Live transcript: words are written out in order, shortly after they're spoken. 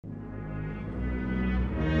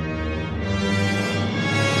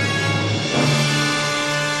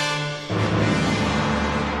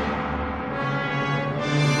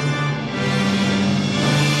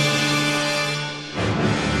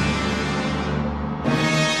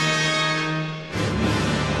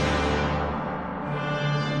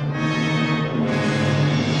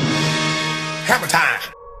Hammer time!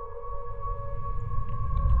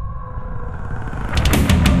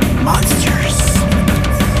 Monsters.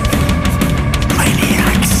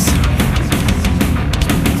 Maniacs.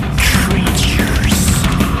 Creatures.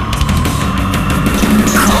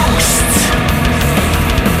 Ghosts.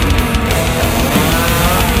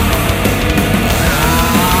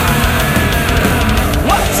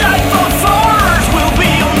 What type of horrors will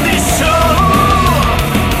be on this show?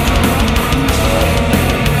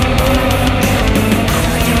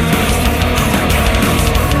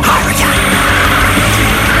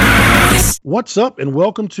 What's up, and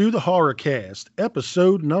welcome to the Horrorcast,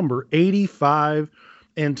 episode number 85.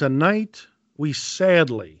 And tonight, we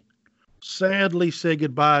sadly say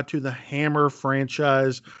goodbye to the Hammer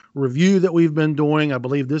franchise review that we've been doing. I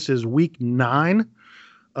believe this is week 9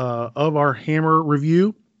 of our Hammer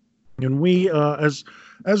review. And we, as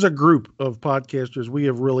a group of podcasters, we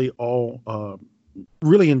have really all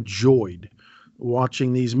really enjoyed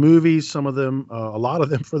watching these movies. Some of them, a lot of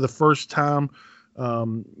them for the first time.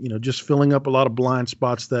 Just filling up a lot of blind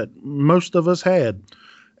spots that most of us had.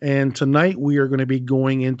 And tonight we are going to be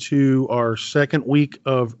going into our second week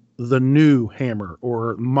of the new Hammer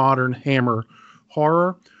or modern Hammer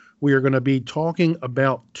horror. We are going to be talking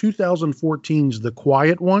about 2014's The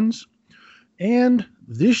Quiet Ones and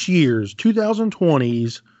this year's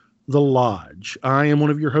 2020's The Lodge. I am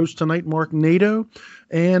one of your hosts tonight, Mark Nadeau,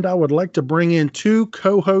 and I would like to bring in two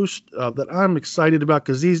co-hosts that I'm excited about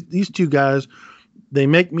because these two guys, they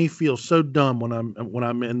make me feel so dumb when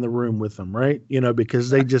I'm in the room with them, right? Because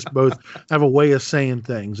they just both have a way of saying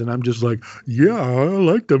things, and I'm just like, yeah, I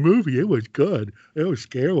liked the movie. It was good. It was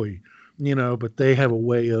scary, but they have a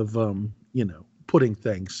way of, putting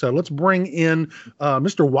things. So let's bring in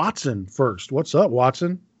Mr. Watson first. What's up,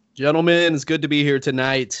 Watson? Gentlemen, it's good to be here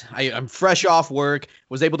tonight. I'm fresh off work,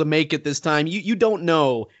 was able to make it this time. You don't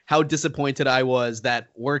know how disappointed I was that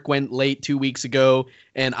work went late 2 weeks ago,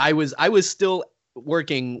 and I was still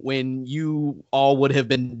working when you all would have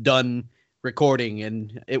been done recording,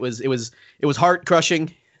 and it was heart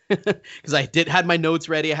crushing because I had my notes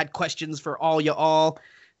ready. I had questions for all.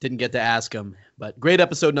 Didn't get to ask them, but great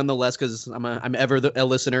episode nonetheless because I'm ever a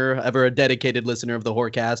listener, ever a dedicated listener of the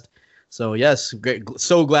Horrorcast. So yes, great.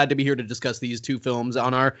 So glad to be here to discuss these two films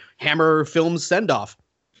on our Hammer Films send-off.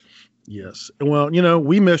 Yes. Well,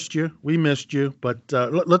 we missed you. But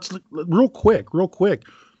let's real quick.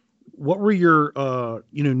 What were your,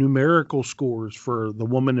 numerical scores for The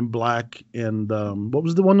Woman in Black and what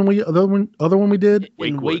was the other one we did?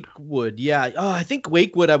 Wakewood. Yeah. I think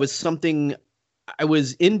Wakewood. I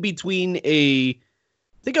was in between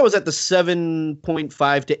I think I was at the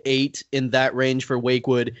 7.5 to 8 in that range for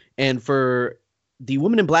Wakewood, and for The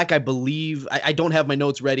Woman in Black, I believe I don't have my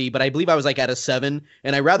notes ready, but I believe I was like at a 7,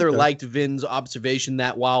 and I rather liked Vin's observation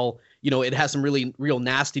that while it has some really real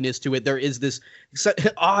nastiness to it, there is this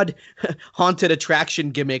odd haunted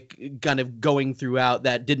attraction gimmick kind of going throughout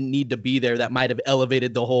that didn't need to be there, that might have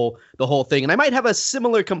elevated the whole thing. And I might have a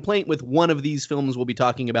similar complaint with one of these films we'll be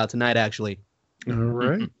talking about tonight, actually. All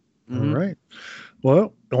right. Mm-hmm. All right.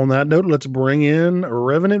 Well, on that note, let's bring in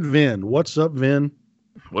Revenant Vin. What's up, Vin?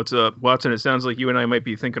 What's up, Watson? It sounds like you and I might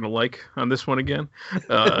be thinking alike on this one again.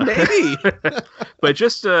 Maybe. But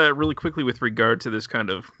just really quickly with regard to this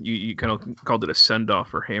kind of, you kind of called it a send-off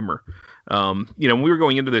for Hammer. When we were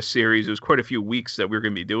going into this series, it was quite a few weeks that we were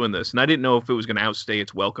going to be doing this, and I didn't know if it was going to outstay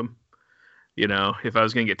its welcome. If I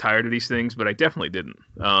was going to get tired of these things, but I definitely didn't.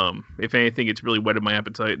 If anything, it's really whetted my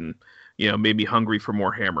appetite and, made me hungry for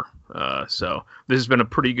more Hammer. So this has been a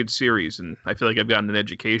pretty good series, and I feel like I've gotten an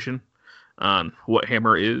education on what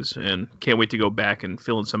Hammer is, and can't wait to go back and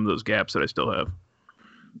fill in some of those gaps that I still have.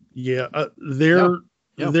 Yeah,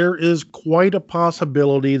 there is quite a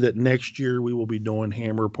possibility that next year we will be doing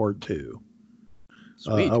Hammer Part 2.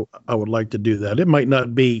 Sweet. I would like to do that. It might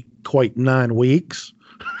not be quite 9 weeks,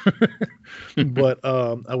 but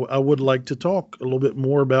I would like to talk a little bit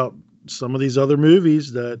more about some of these other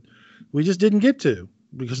movies that we just didn't get to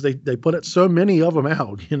because they put so many of them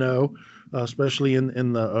out, especially in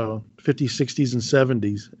the 50s, 60s, and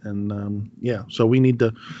 70s. And so we need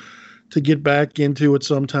to get back into it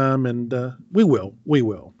sometime, and we will.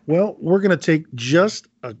 Well, we're going to take just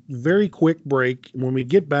a very quick break. When we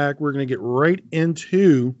get back, we're going to get right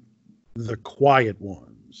into The Quiet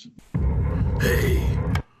Ones. Hey,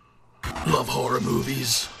 love horror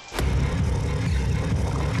movies?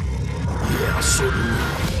 Yeah, so do we.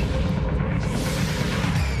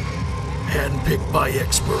 Handpicked by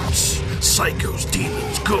experts, psychos,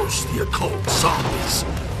 demons, ghosts, the occult, zombies,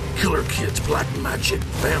 killer kids, black magic,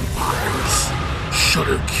 vampires.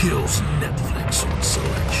 Shudder kills, Netflix on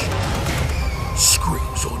selection.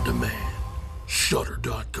 Screams on demand.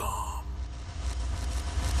 Shudder.com.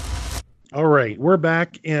 All right, we're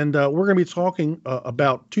back, and we're going to be talking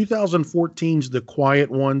about 2014's The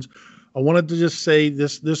Quiet Ones. I wanted to just say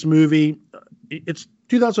this movie, it's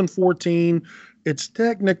 2014. It's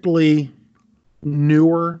technically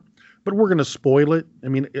newer, but we're going to spoil it. I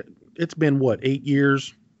mean, it's been, 8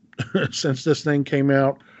 years since this thing came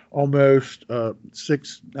out? Almost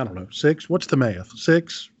 6, I don't know, 6? What's the math?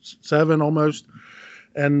 6, 7 almost?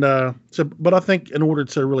 And but I think in order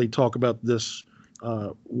to really talk about this,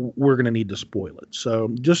 we're going to need to spoil it. So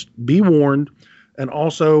just be warned. And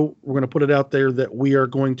also, we're going to put it out there that we are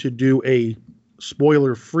going to do a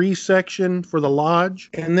spoiler-free section for The Lodge.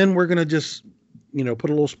 And then we're going to just, put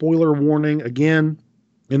a little spoiler warning again.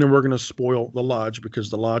 And then we're going to spoil The Lodge, because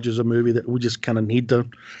The Lodge is a movie that we just kind of need to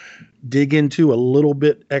dig into a little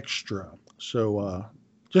bit extra. So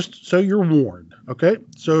just so you're warned. Okay.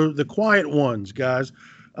 So The Quiet Ones, guys.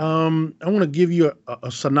 I want to give you a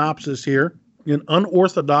synopsis here. An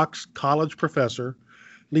unorthodox college professor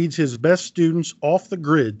leads his best students off the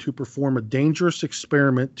grid to perform a dangerous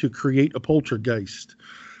experiment to create a poltergeist.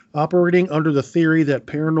 Operating under the theory that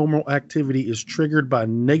paranormal activity is triggered by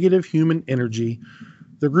negative human energy,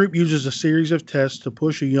 the group uses a series of tests to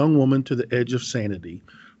push a young woman to the edge of sanity.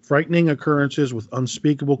 Frightening occurrences with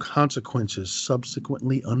unspeakable consequences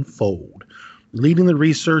subsequently unfold, leading the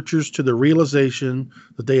researchers to the realization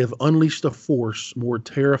that they have unleashed a force more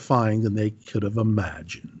terrifying than they could have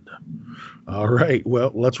imagined. All right,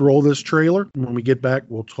 well, let's roll this trailer. When we get back,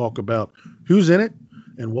 we'll talk about who's in it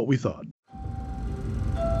and what we thought.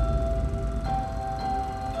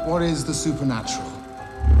 What is the supernatural?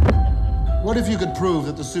 What if you could prove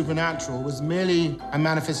that the supernatural was merely a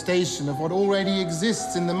manifestation of what already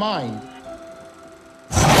exists in the mind?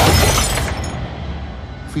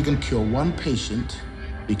 If we can cure one patient,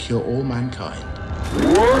 we cure all mankind.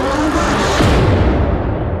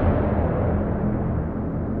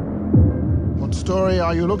 What story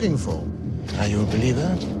are you looking for? Are you a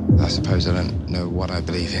believer? I suppose I don't know what I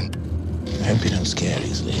believe in. I hope you don't scare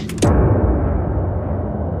easily.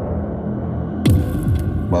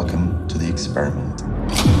 Welcome to the experiment.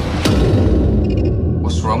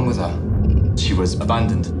 What's wrong with her? She was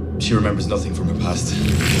abandoned. She remembers nothing from her past.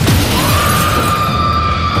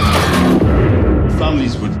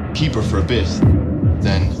 Families would keep her for a bit,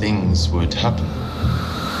 then things would happen.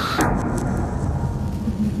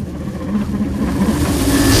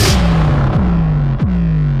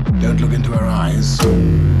 Don't look into her eyes.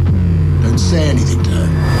 Don't say anything to her.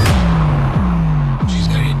 She's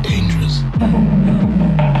very dangerous.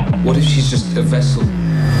 What if she's just a vessel?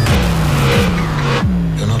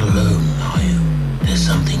 You're not alone, are you? There's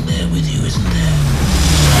something there with you, isn't there?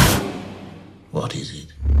 What is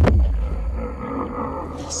it?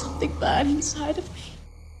 There's something bad inside of me.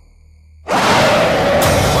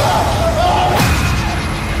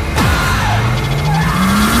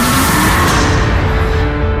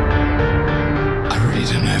 I really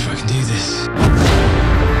don't know if I can do this.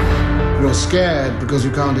 You're scared because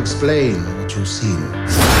you can't explain what you've seen.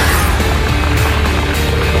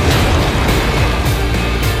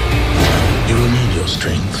 You will need your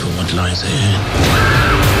strength for what lies ahead.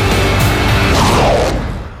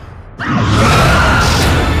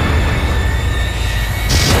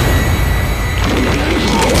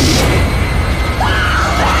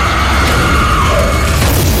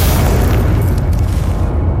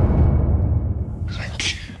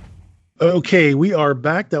 Okay, we are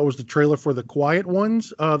back. That was the trailer for The Quiet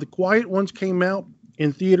Ones. The Quiet Ones came out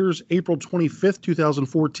in theaters April 25th,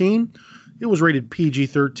 2014. It was rated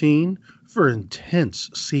PG-13 for intense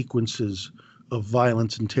sequences of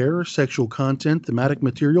violence and terror, sexual content, thematic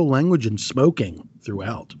material, language, and smoking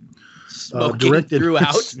throughout. Smoking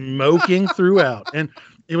throughout? Smoking throughout. And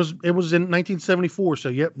it was in 1974, so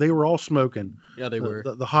yep, they were all smoking. Yeah, they were.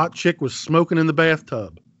 The hot chick was smoking in the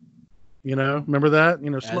bathtub. Remember that?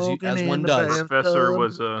 Smoking as in one the does. bathtub. Professor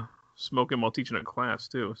was smoking while teaching a class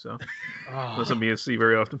too, so that's something you see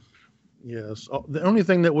very often. Yes. The only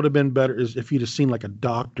thing that would have been better is if you'd have seen like a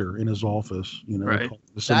doctor in his office, Right.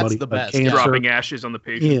 Somebody That's the best. cancer. Dropping ashes on the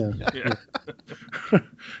patient. Yeah.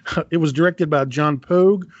 It was directed by John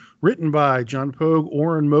Pogue, written by John Pogue,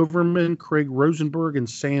 Oren Moverman, Craig Rosenberg, and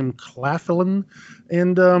Sam Claflin.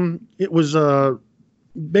 And it was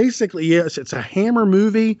basically, yes, it's a Hammer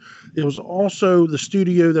movie. It was also the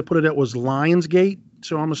studio that put it out was Lionsgate.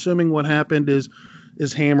 So I'm assuming what happened is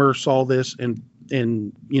Hammer saw this and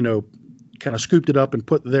kind of scooped it up and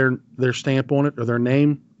put their stamp on it or their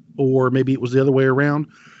name, or maybe it was the other way around.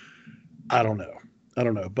 I don't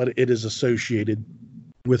know, but it is associated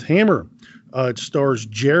with Hammer. It stars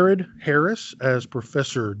Jared Harris as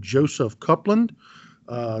Professor Joseph Copeland,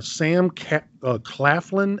 Sam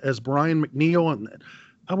Claflin as Brian McNeil, and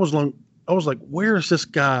I was like, where is this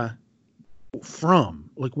guy from?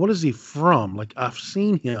 Like, what is he from? Like, I've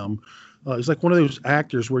seen him. He's like one of those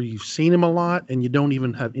actors where you've seen him a lot and you don't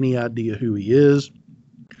even have any idea who he is.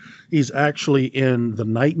 He's actually in The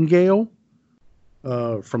Nightingale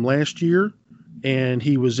from last year. And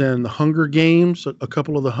he was in the Hunger Games, a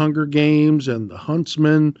couple of the Hunger Games, and the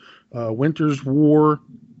Huntsman, Winter's War,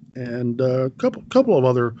 and a couple of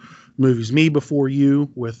other movies. Me Before You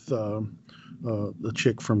with the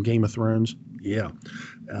chick from Game of Thrones. Yeah.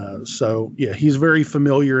 So he's very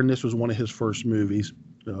familiar, and this was one of his first movies.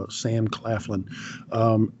 Sam Claflin.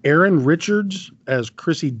 Erin Richards as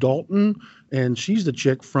Chrissy Dalton, and she's the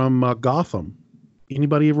chick from Gotham.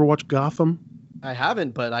 Anybody ever watch Gotham? I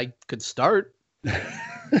haven't, but I could start.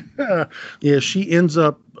 Yeah, she ends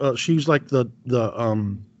up she's like the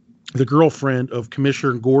girlfriend of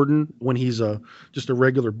Commissioner Gordon when he's just a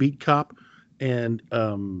regular beat cop, and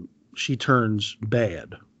she turns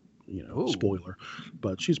bad, spoiler,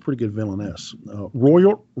 but she's a pretty good villainess.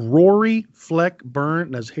 Rory Fleck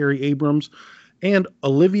Byrne as Harry Abrams, and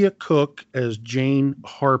Olivia Cook as Jane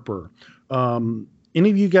Harper. Any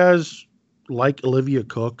of you guys like Olivia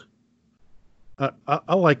Cook?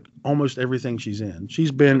 I like almost everything she's in.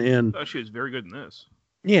 She's been in. I thought she was very good in this.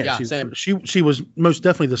 Yeah, she was most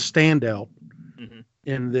definitely the standout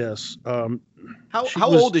in this. How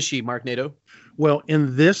old is she, Mark Nato? Well,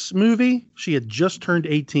 in this movie, she had just turned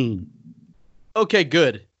 18. Okay,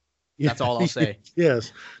 good. That's all I'll say.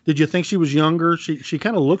 Yes. Did you think she was younger? She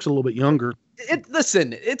kind of looks a little bit younger.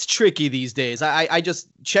 Listen, it's tricky these days. I just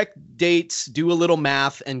check dates, do a little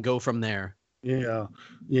math, and go from there. Yeah,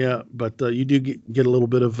 but you do get a little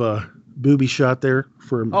bit of a booby shot there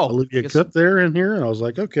for Olivia Cook there in here, and I was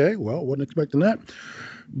like, okay, well, wasn't expecting that.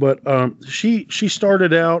 But she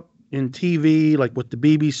started out in TV, like with the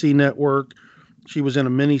BBC network. She was in a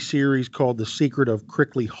mini series called The Secret of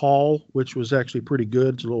Crickley Hall, which was actually pretty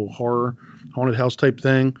good. It's a little horror, haunted house type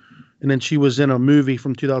thing. And then she was in a movie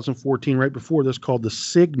from 2014 right before this called The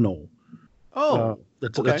Signal.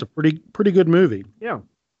 That's a pretty good movie. Yeah.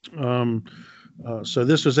 So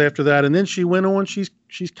this was after that, and then she went on. She's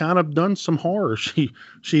kind of done some horror.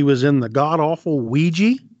 She was in the god awful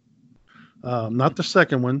Ouija, not the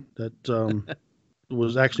second one that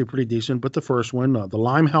was actually pretty decent, but the first one, the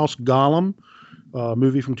Limehouse Golem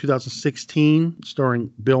movie from 2016,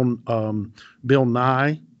 starring Bill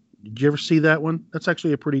Nye. Did you ever see that one? That's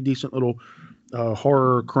actually a pretty decent little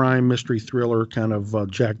horror, crime, mystery, thriller, kind of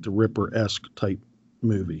Jack the Ripper-esque type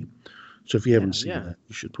movie. So if you haven't seen that,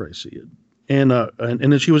 you should probably see it. And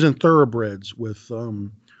then she was in Thoroughbreds with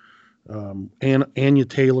Anya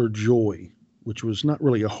Taylor-Joy, which was not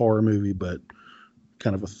really a horror movie, but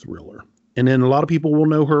kind of a thriller. And then a lot of people will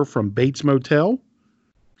know her from Bates Motel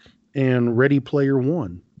and Ready Player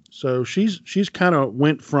One. So she's kind of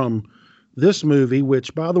went from this movie,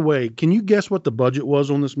 which, by the way, can you guess what the budget was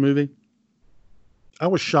on this movie? I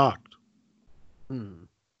was shocked.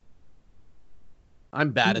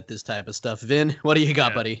 I'm bad at this type of stuff. Vin, what do you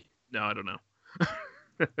got, buddy? No, I don't know.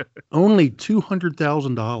 Only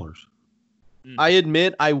 $200,000. I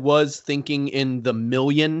admit I was thinking in the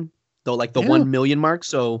million, though, like the 1 million mark.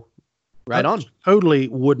 So right on. Totally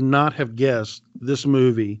would not have guessed this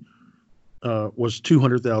movie was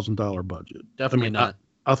 $200,000 budget. Definitely not.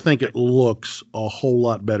 I think it looks a whole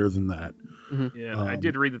lot better than that. Yeah, I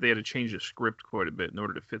did read that they had to change the script quite a bit in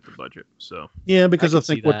order to fit the budget. So yeah, because I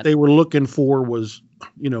think what they were looking for was,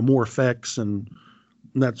 more effects and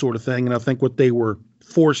that sort of thing. And I think what they were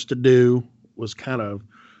forced to do was kind of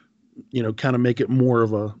make it more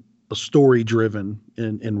of a story driven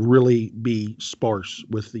and really be sparse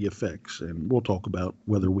with the effects. And we'll talk about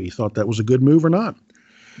whether we thought that was a good move or not.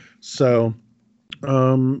 So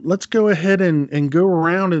let's go ahead and go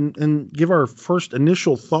around and give our first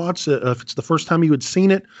initial thoughts. If it's the first time you had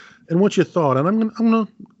seen it, and what you thought. And I'm gonna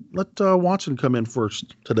let Watson come in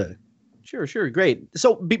first today. Sure, great.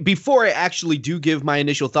 So before I actually do give my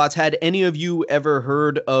initial thoughts, had any of you ever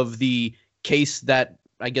heard of the case that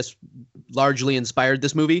I guess largely inspired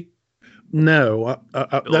this movie? No,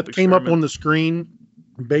 that came up on the screen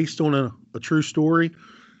based on a true story.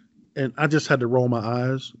 And I just had to roll my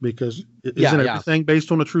eyes because isn't everything based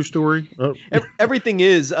on a true story? Everything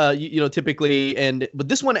is, typically. But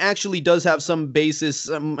this one actually does have some basis.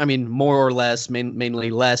 More or less,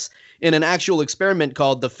 mainly less, in an actual experiment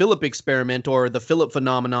called the Philip experiment or the Philip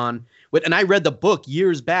phenomenon. And I read the book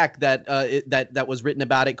years back that was written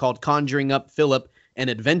about it called Conjuring Up Philip, An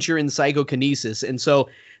Adventure in Psychokinesis. And so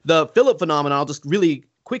the Philip phenomenon, I'll just really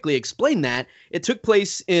quickly explain that. It took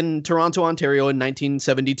place in Toronto, Ontario in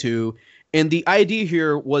 1972. And the idea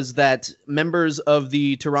here was that members of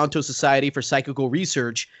the Toronto Society for Psychical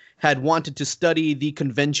Research had wanted to study the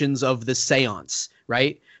conventions of the seance,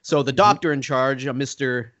 right? So the doctor in charge,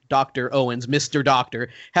 Mr. Dr. Owens, Mr. Doctor,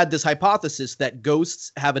 had this hypothesis that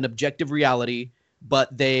ghosts have an objective reality,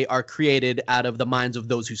 but they are created out of the minds of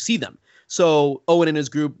those who see them. So Owen and his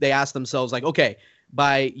group, they asked themselves, like, okay,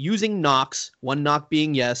 by using knocks, one knock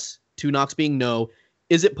being yes, two knocks being no,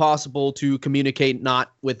 is it possible to communicate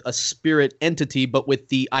not with a spirit entity, but with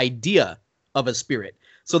the idea of a spirit?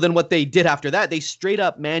 So then what they did after that, they straight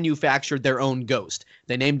up manufactured their own ghost.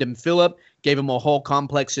 They named him Philip, gave him a whole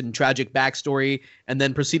complex and tragic backstory, and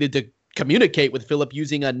then proceeded to communicate with Philip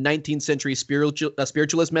using a 19th century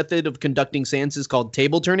spiritualist method of conducting seances called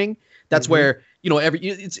table turning. That's where,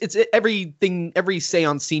 every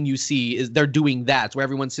seance scene you see is they're doing that. It's where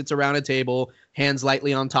everyone sits around a table, hands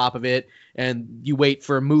lightly on top of it, and you wait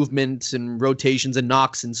for movements and rotations and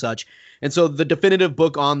knocks and such. And so the definitive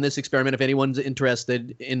book on this experiment, if anyone's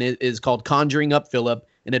interested in it, is called Conjuring Up Philip,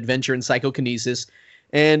 An Adventure in Psychokinesis.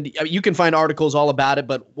 And you can find articles all about it,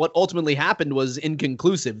 but what ultimately happened was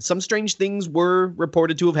inconclusive. Some strange things were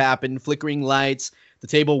reported to have happened, flickering lights, the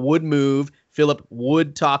table would move, Philip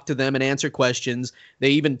would talk to them and answer questions. They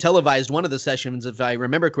even televised one of the sessions, if I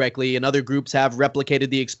remember correctly, and other groups have replicated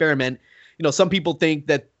the experiment. Some people think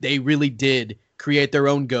that they really did create their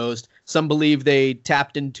own ghost. Some believe they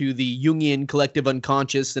tapped into the Jungian collective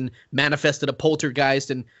unconscious and manifested a poltergeist,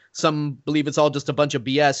 and some believe it's all just a bunch of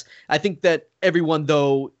BS. I think that everyone,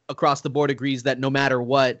 though, across the board agrees that no matter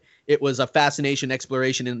what, it was a fascination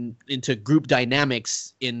exploration into group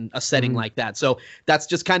dynamics in a setting like that. So that's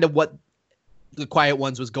just kind of what The Quiet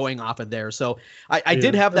Ones was going off of there. So I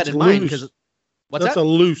did have that in mind because... That's a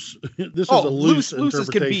loose. This is a loose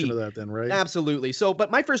interpretation of that, then, right? Absolutely. So,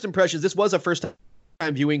 but my first impressions, this was a first-time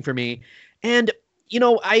viewing for me, and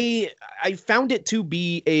I found it to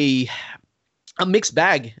be a mixed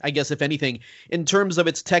bag, I guess, if anything, in terms of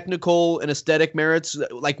its technical and aesthetic merits.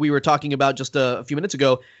 Like we were talking about just a few minutes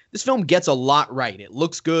ago, this film gets a lot right. It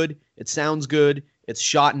looks good. It sounds good. It's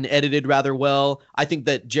shot and edited rather well. I think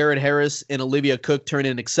that Jared Harris and Olivia Cooke turn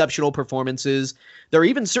in exceptional performances. There are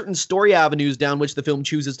even certain story avenues down which the film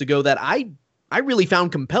chooses to go that I really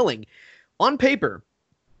found compelling. On paper,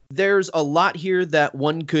 there's a lot here that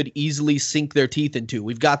one could easily sink their teeth into.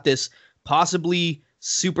 We've got this possibly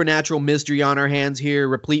supernatural mystery on our hands here,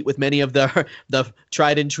 replete with many of the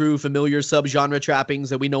tried and true familiar subgenre trappings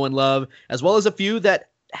that we know and love, as well as a few that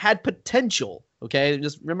had potential. Okay,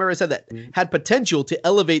 just remember I said that had potential to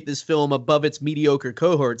elevate this film above its mediocre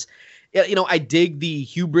cohorts. I dig the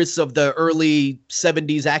hubris of the early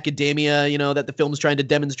 70s academia, that the film's trying to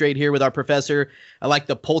demonstrate here with our professor. I like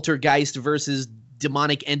the poltergeist versus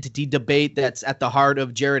demonic entity debate that's at the heart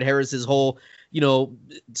of Jared Harris's whole,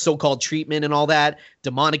 so-called treatment and all that.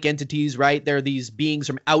 Demonic entities, right? They're these beings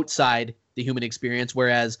from outside the human experience,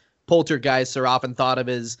 whereas poltergeists are often thought of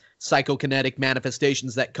as psychokinetic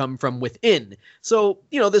manifestations that come from within. So,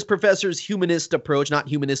 this professor's humanist approach, not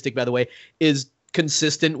humanistic, by the way, is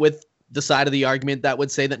consistent with the side of the argument that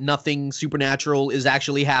would say that nothing supernatural is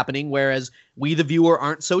actually happening, whereas we, the viewer,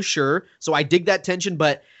 aren't so sure. So I dig that tension,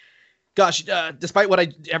 but gosh, despite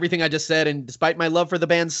everything I just said, and despite my love for the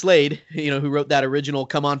band Slade, who wrote that original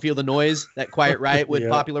 "Come On, Feel the Noise," that Quiet Riot would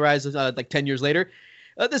popularize like 10 years later,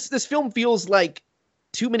 this film feels like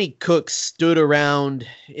too many cooks stood around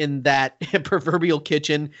in that proverbial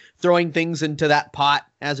kitchen, throwing things into that pot,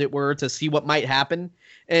 as it were, to see what might happen.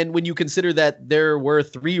 And when you consider that there were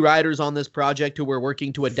 3 writers on this project who were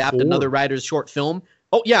working to adapt 4. another writer's short film.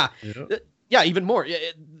 Oh, yeah. Yeah, even more.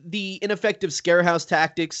 The ineffective scarehouse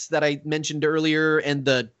tactics that I mentioned earlier and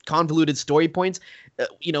the convoluted story points,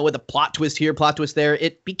 with a plot twist here, plot twist there,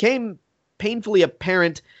 it became painfully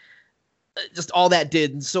apparent just all that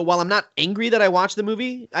did. And so while I'm not angry that I watched the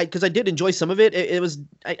movie, because I did enjoy some of it,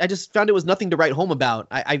 I just found it was nothing to write home about.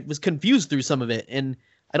 I was confused through some of it, and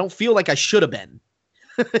I don't feel like I should have been.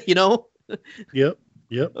 Yep.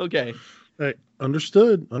 Okay. Hey,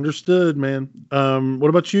 understood, man. What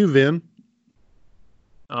about you, Vin?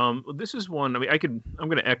 This is one. I mean, I'm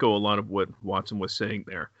going to echo a lot of what Watson was saying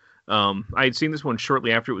there. I had seen this one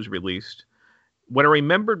shortly after it was released. What I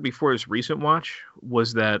remembered before this recent watch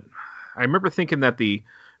was that I remember thinking that the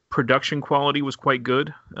production quality was quite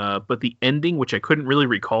good, but the ending, which I couldn't really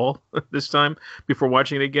recall this time before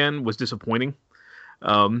watching it again, was disappointing.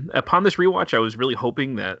 Upon this rewatch, I was really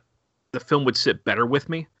hoping that the film would sit better with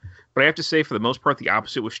me, but I have to say, for the most part, the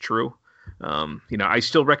opposite was true. I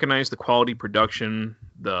still recognize the quality production,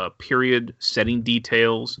 the period setting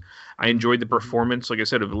details. I enjoyed the performance, like I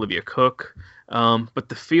said, of Olivia Cook. But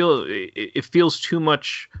it feels too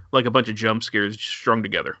much like a bunch of jump scares strung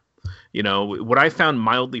together. What I found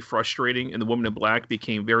mildly frustrating in The Woman in Black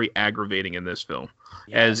became very aggravating in this film.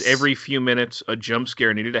 Yes. As every few minutes a jump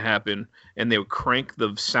scare needed to happen, and they would crank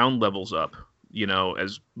the sound levels up,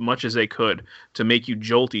 as much as they could to make you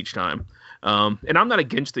jolt each time. And I'm not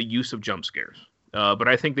against the use of jump scares, but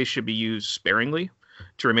I think they should be used sparingly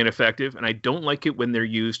to remain effective, and I don't like it when they're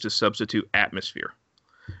used to substitute atmosphere.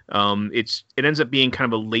 It ends up being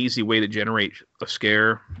kind of a lazy way to generate a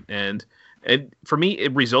scare, and for me,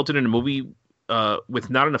 it resulted in a movie with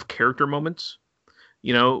not enough character moments.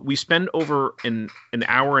 We spend over an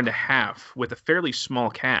hour and a half with a fairly small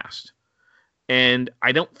cast, and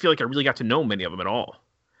I don't feel like I really got to know many of them at all.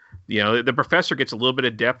 The professor gets a little bit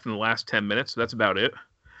of depth in the last 10 minutes. So that's about it.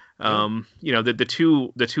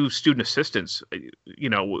 The two student assistants,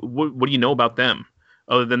 what do you know about them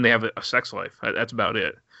other than they have a sex life? That's about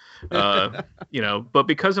it. But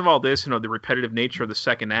because of all this, the repetitive nature of the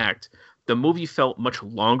second act, the movie felt much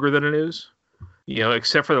longer than it is,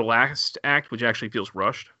 except for the last act, which actually feels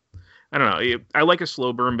rushed. I don't know. I like a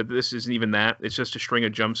slow burn, but this isn't even that. It's just a string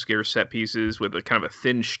of jump scare set pieces with a kind of a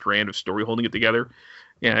thin strand of story holding it together.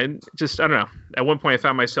 Yeah, and just, I don't know. At one point, I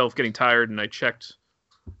found myself getting tired, and I checked,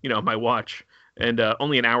 my watch, and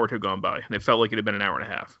only an hour had gone by, and it felt like it had been an hour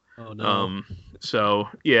and a half. Oh, no. So,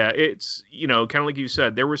 yeah, it's, kind of like you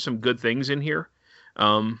said, there were some good things in here.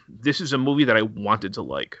 This is a movie that I wanted to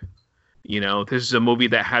like. This is a movie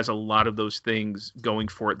that has a lot of those things going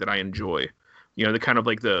for it that I enjoy. The kind of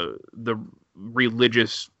like the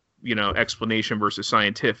religious, explanation versus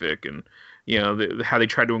scientific, and how they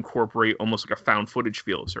try to incorporate almost like a found footage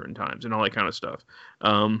feel at certain times and all that kind of stuff.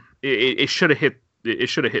 It should have hit. It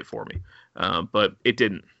should have hit for me, but it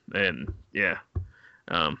didn't. And yeah,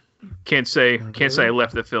 can't say I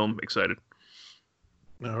left the film excited.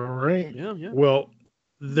 All right. Yeah. Well,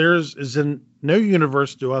 is in no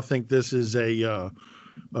universe do I think this is a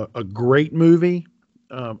great movie.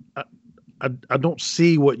 I don't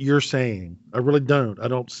see what you're saying. I really don't.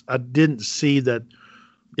 I didn't see that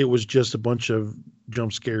it was just a bunch of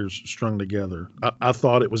jump scares strung together. I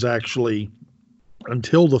thought it was actually,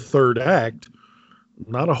 until the third act,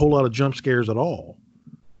 not a whole lot of jump scares at all.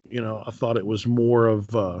 I thought it was more of,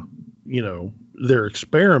 their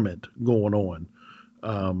experiment going on,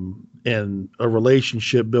 and a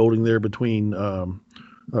relationship building there between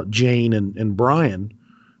Jane and Brian.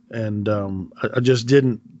 And I just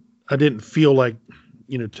didn't feel like,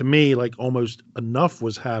 to me, like almost enough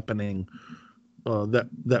was happening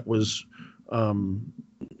that was,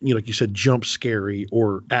 like you said, jump scary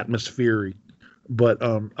or atmospheric. But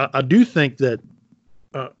I do think that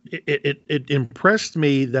it impressed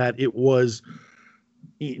me that it was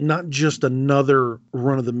not just another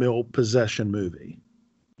run-of-the-mill possession movie.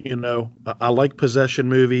 I like possession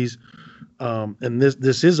movies, and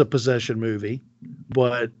this is a possession movie,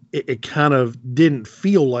 but it kind of didn't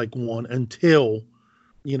feel like one until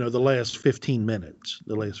the last 15 minutes,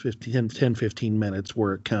 the last 10-15 minutes,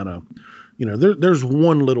 where it kind of, there's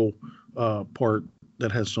one little part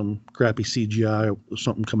that has some crappy CGI,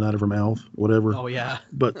 something coming out of her mouth, whatever. Oh yeah.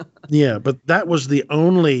 But yeah, but that was the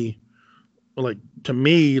only, like, to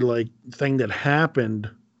me, like, thing that happened,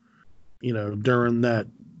 during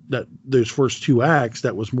those first two acts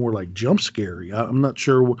that was more like jump scary. I'm not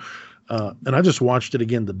sure, and I just watched it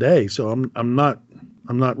again today, so I'm not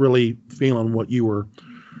really feeling what you were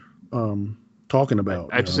talking about.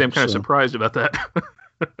 I have to say I'm kind of surprised about that.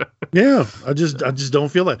 Yeah, I just don't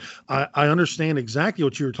feel that. I understand exactly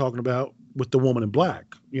what you were talking about with The Woman in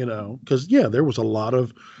Black, because there was a lot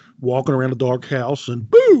of walking around a dark house and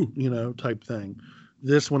boo, type thing.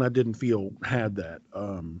 This one I didn't feel had that.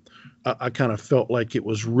 I kind of felt like it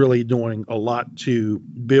was really doing a lot to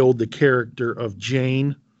build the character of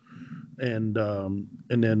Jane, and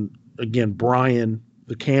then again Brian,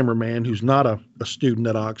 the cameraman, who's not a student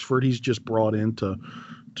at Oxford. He's just brought in to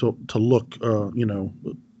look,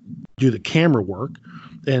 do the camera work,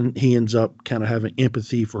 and he ends up kind of having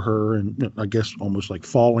empathy for her, and I guess almost like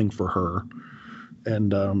falling for her,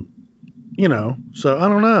 and so I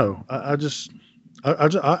don't know.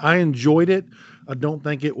 I enjoyed it. I don't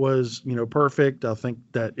think it was perfect. I think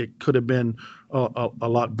that it could have been a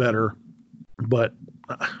lot better, but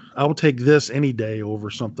I'll take this any day over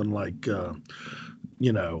something like The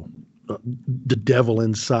Devil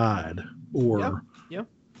Inside, or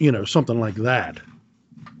something like that.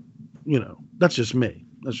 That's just me.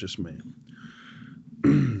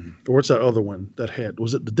 Or what's that other one that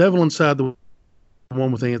was it The Devil Inside, the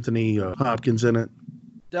one with Anthony Hopkins in it.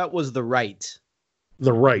 That was The Right.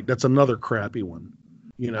 The Right. That's another crappy one.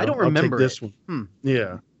 You know, I don't remember I'll take this one.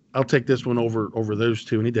 Yeah. I'll take this one over those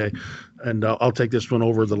two any day. And I'll take this one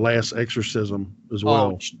over The Last Exorcism as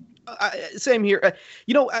well. Same here.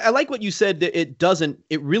 You know, I like what you said, that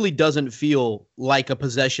it really doesn't feel like a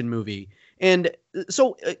possession movie. And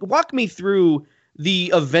so walk me through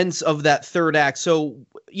the events of that third act. So,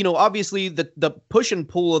 you know, obviously the push and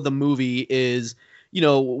pull of the movie is, you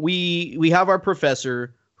know, we have our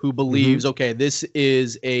professor who believes, okay, this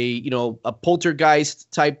is a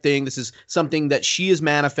poltergeist type thing. This is something that she is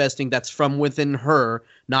manifesting that's from within her,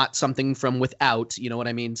 not something from without, you know what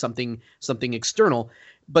I mean? Something external.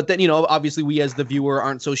 But then, you know, obviously we as the viewer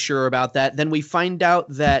aren't so sure about that. Then we find out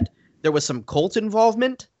that there was some cult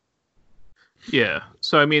involvement. Yeah.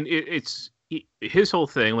 So, I mean, his whole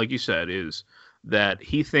thing, like you said, is that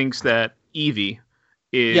he thinks that Evie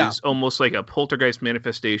is almost like a poltergeist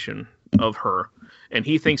manifestation of her. And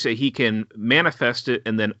he thinks that he can manifest it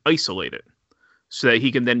and then isolate it so that he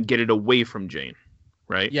can then get it away from Jane.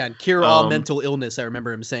 Right. Yeah. And cure all mental illness. I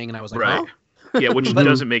remember him saying, and I was like, right. Huh? Yeah. Which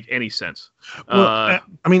doesn't make any sense. Well,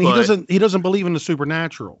 I mean, he doesn't believe in the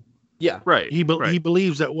supernatural. Yeah. Right. He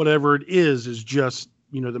believes that whatever it is just,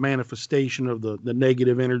 you know, the manifestation of the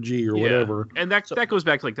negative energy or whatever. And that goes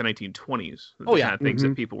back to like the 1920s. The kind of things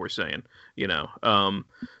that people were saying, you know.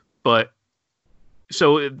 But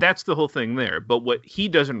so that's the whole thing there. But what he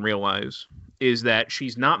doesn't realize is that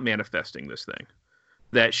she's not manifesting this thing.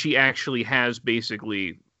 That she actually has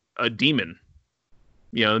basically a demon.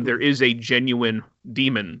 You know, there is a genuine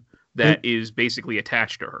demon that is basically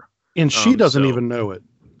attached to her. And she doesn't even know it.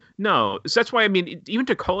 No. So that's why, I mean, even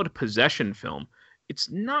to call it a possession film, it's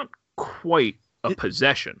not quite a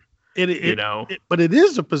possession. But it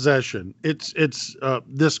is a possession. It's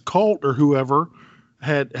this cult or whoever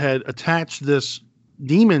had attached this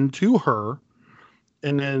demon to her,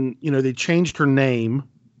 and then, you know, they changed her name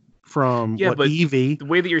from Evie. The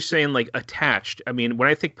way that you're saying like attached, I mean, when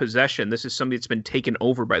I think possession, this is somebody that's been taken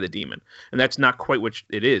over by the demon, and that's not quite what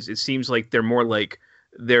it is. It seems like they're more like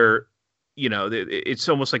you know, it's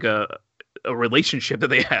almost like a relationship that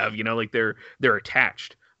they have, you know, like they're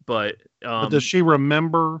attached. But does she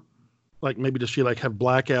remember? Like, maybe does she like have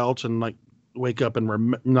blackouts and like wake up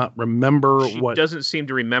and not remember what? She doesn't seem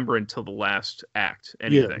to remember until the last act.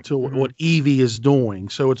 Anything. Yeah, until what Evie is doing.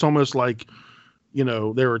 So it's almost like, you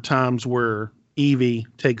know, there are times where Evie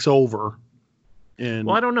takes over. And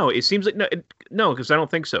well, I don't know. It seems like no, because I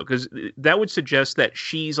don't think so. Because that would suggest that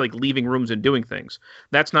she's like leaving rooms and doing things.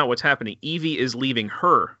 That's not what's happening. Evie is leaving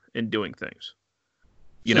her and doing things.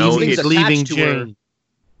 You know, it's leaving Jane.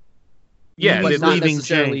 Yeah, but not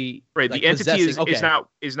necessarily right. Like the entity is not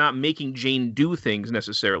okay. making Jane do things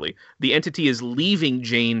necessarily. The entity is leaving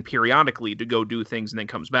Jane periodically to go do things and then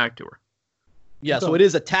comes back to her. Yeah, so it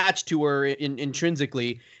is attached to her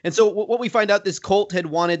intrinsically. And so what we find out, this cult had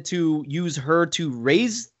wanted to use her to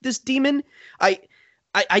raise this demon. I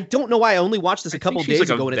don't know why I only watched this a couple days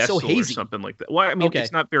ago and it's so hazy. Or something like that. Well, I mean,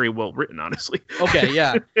 It's not very well written, honestly. Okay,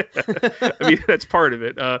 yeah. I mean, that's part of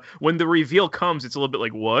it. When the reveal comes, it's a little bit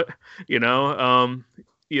like, what? You know?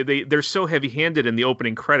 They're so heavy-handed in the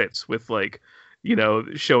opening credits with, like, you know,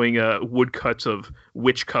 showing woodcuts of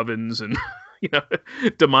witch covens and... you know,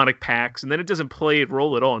 demonic packs, and then it doesn't play a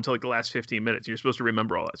role at all until like the last 15 minutes. You're supposed to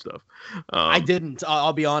remember all that stuff. I didn't.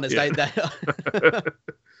 I'll be honest. Yeah.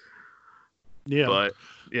 Yeah, but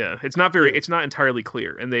yeah, it's not entirely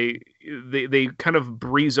clear, and they kind of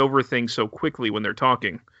breeze over things so quickly when they're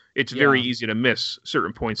talking. It's very easy to miss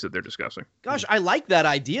certain points that they're discussing. Gosh, I like that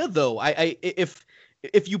idea though. If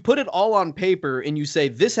you put it all on paper and you say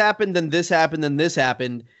this happened, then this happened, then this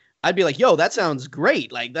happened, I'd be like, yo, that sounds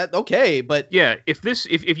great. Like that. Okay. But yeah, if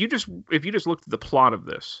you just looked at the plot of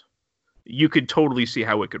this, you could totally see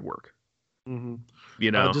how it could work. Mm-hmm.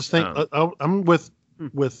 You know, I just think I'm with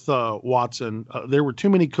Watson. There were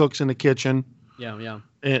too many cooks in the kitchen. Yeah.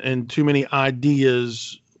 And too many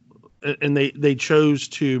ideas. And they chose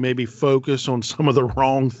to maybe focus on some of the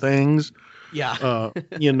wrong things. Yeah.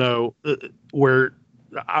 You know, where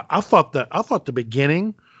I thought the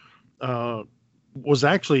beginning, was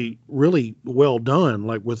actually really well done,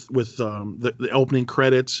 like with the opening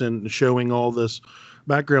credits and showing all this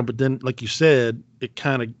background. But then, like you said, it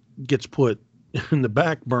kind of gets put in the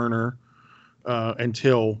back burner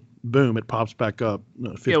until boom, it pops back up.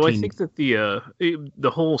 15. Yeah, well, I think that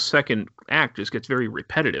the whole second act just gets very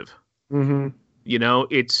repetitive. Mm-hmm. You know,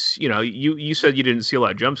 it's, you know, you said you didn't see a lot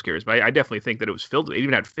of jump scares, but I definitely think that it was filled. It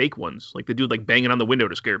even had fake ones, like the dude like banging on the window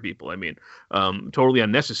to scare people. I mean, totally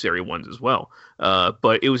unnecessary ones as well.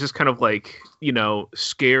 But it was just kind of like, you know,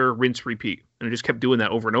 scare, rinse, repeat. and it just kept doing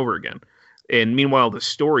that over and over again. And meanwhile, the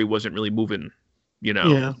story wasn't really moving.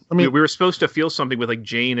 Yeah, I mean, we were supposed to feel something with like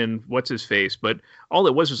Jane and what's his face, but all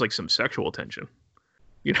it was like some sexual tension.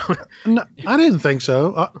 No, I didn't think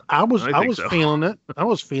so. I was so. feeling it. I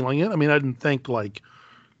was feeling it. I mean, I didn't think like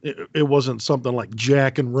it wasn't something like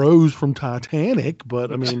Jack and Rose from Titanic,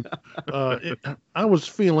 but I mean, I was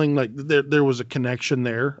feeling like there was a connection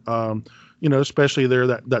there. Especially there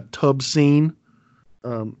that tub scene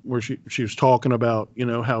where she was talking about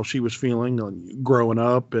how she was feeling growing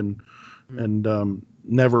up and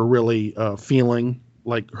never really feeling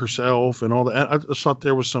like herself and all that. I just thought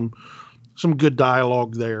there was some good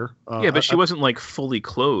dialogue there. But she wasn't like fully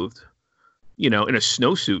clothed, in a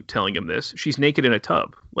snowsuit telling him this. She's naked in a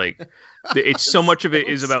tub. Like it's so much of it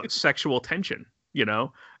is about sexual tension,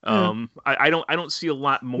 I don't see a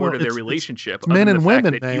lot more to their relationship. It's men and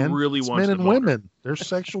women, man. Men and women. There's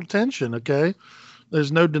sexual tension. Okay.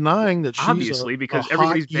 There's no denying that she's obviously because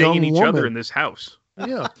everybody's banging each other in this house.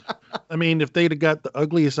 Yeah. I mean, if they'd have got the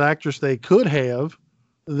ugliest actress they could have,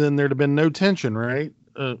 then there'd have been no tension, right?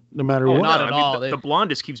 No matter what. Not at all. The blonde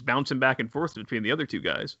just keeps bouncing back and forth between the other two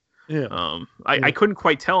guys. Yeah. I couldn't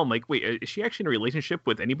quite tell. I'm like, wait, is she actually in a relationship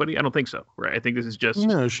with anybody? I don't think so. Right. I think this is just.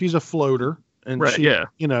 No, she's a floater. And right, she,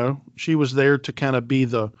 she was there to kind of be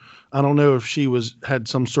I don't know if she had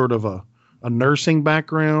some sort of a nursing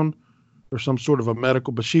background or some sort of a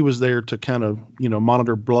medical, but she was there to kind of,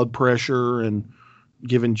 monitor blood pressure and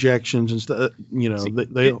give injections and stuff.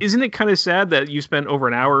 Isn't it kind of sad that you spent over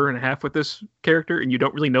an hour and a half with this character and you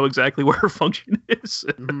don't really know exactly what her function is?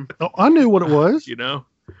 Mm-hmm. Oh, I knew what it was.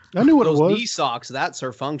 I knew what Those it was. knee socks, that's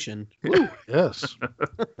her function. Ooh, yes.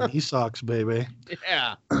 Knee socks, baby.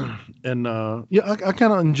 Yeah. And I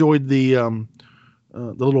kind of enjoyed the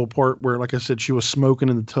little part where, like I said, she was smoking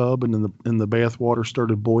in the tub and then the bath water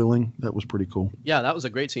started boiling. That was pretty cool. Yeah, that was a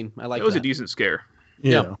great scene. I like that. It was a decent scare.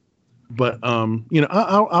 Yeah. But I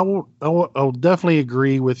will definitely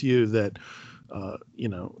agree with you that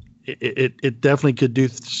it definitely could do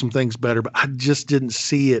some things better, but I just didn't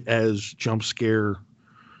see it as jump scare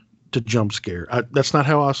to jump scare. That's not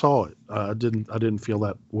how I saw it. I didn't feel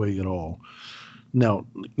that way at all. Now,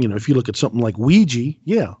 if you look at something like Ouija,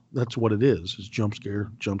 yeah, that's what it is. It's jump scare,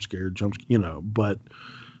 but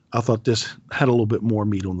I thought this had a little bit more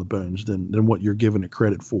meat on the bones than what you're giving it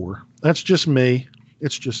credit for. That's just me.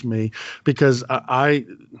 It's just me because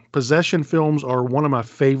possession films are one of my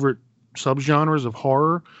favorite subgenres of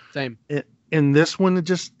horror. Same. And this one, it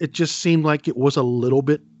just seemed like it was a little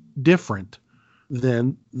bit different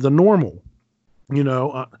than the normal.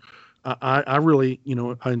 I really,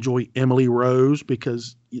 I enjoy Emily Rose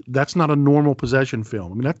because that's not a normal possession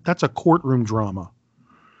film. I mean, that's a courtroom drama,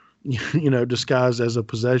 disguised as a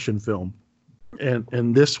possession film.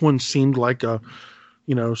 And this one seemed like a,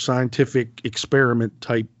 scientific experiment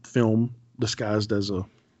type film disguised as a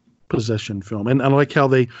possession film. And I like how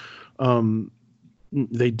they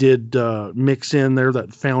did mix in there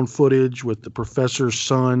that found footage with the professor's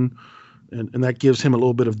son. And that gives him a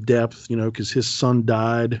little bit of depth, because his son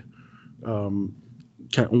died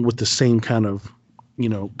with the same kind of,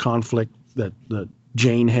 conflict that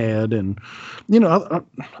Jane had. And,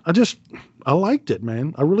 I liked it,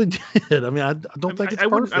 man. I really did. I mean, I don't think it's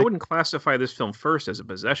perfect. I wouldn't classify this film first as a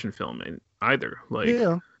possession film either. Like,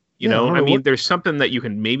 yeah. There's something that you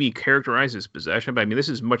can maybe characterize as possession, but I mean, this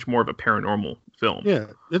is much more of a paranormal film. Yeah,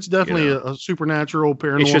 it's definitely a supernatural,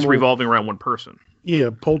 paranormal. It's just revolving around one person. Yeah,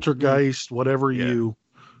 poltergeist, whatever you,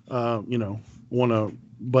 want to.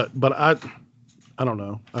 But I don't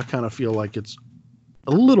know. I kind of feel like it's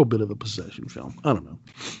a little bit of a possession film. I don't know.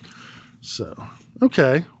 So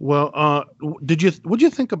okay, well, what'd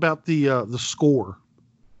you think about the score?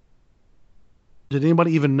 Did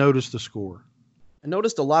anybody even notice the score? I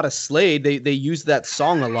noticed a lot of Slade. They used that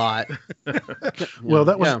song a lot. Well,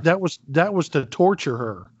 that was to torture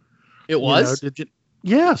her. It was.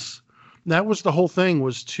 Yes, that was the whole thing.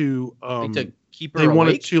 Was to keep her. They awake?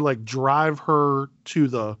 wanted to like drive her to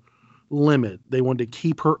the limit. They wanted to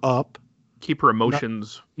keep her up, keep her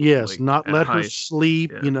emotions. Not let her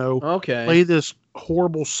sleep. Yeah. Okay. Play this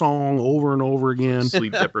horrible song over and over again.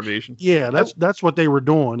 Sleep deprivation. Yeah, that's what they were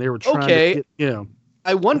doing. They were trying to get,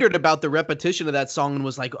 I wondered about the repetition of that song and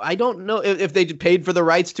was like, I don't know if they paid for the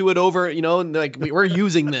rights to it over, and like we're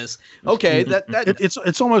using this. Okay,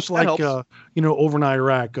 it's almost like over in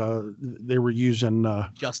Iraq, they were using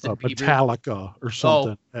Justin Metallica or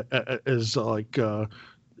something as like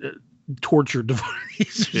torture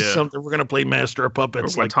device or something. We're gonna play Master of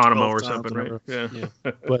Puppets, or like Guantanamo or something, right? Yeah.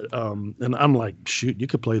 But and I'm like, shoot, you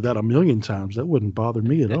could play that 1,000,000 times. That wouldn't bother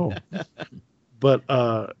me at all. But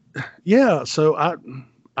so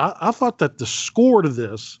I thought that the score to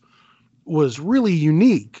this was really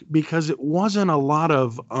unique because it wasn't a lot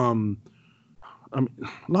of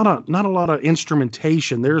not a lot of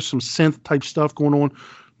instrumentation. There's some synth type stuff going on,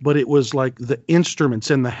 but it was like the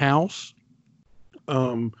instruments in the house.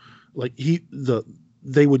 Like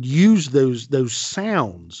they would use those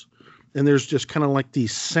sounds, and there's just kind of like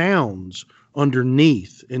these sounds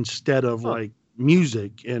underneath instead of like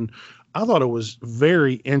music. And I thought it was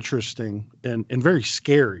very interesting and very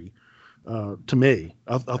scary to me.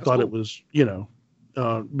 I thought cool. It was,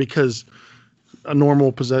 because a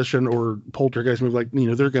normal possession or poltergeist movie, like,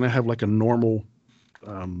 they're going to have like a normal,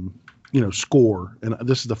 score. And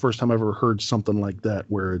this is the first time I've ever heard something like that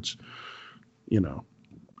where it's,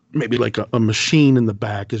 maybe like a machine in the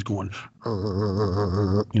back is going,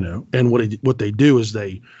 and what they do is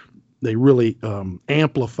they really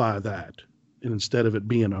amplify that. And instead of it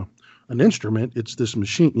being an instrument, it's this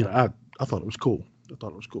machine. I thought it was cool.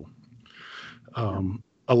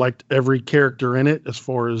 I liked every character in it as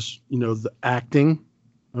far as, the acting.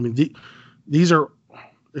 I mean, these are,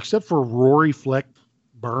 except for Rory Fleck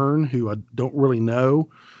Byrne, who I don't really know,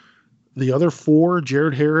 the other four,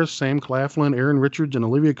 Jared Harris, Sam Claflin, Aaron Richards, and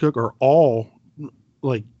Olivia Cook, are all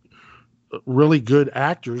like really good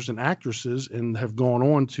actors and actresses and have gone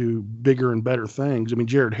on to bigger and better things. I mean,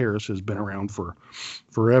 Jared Harris has been around for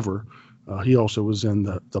forever. He also was in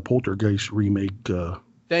the Poltergeist remake.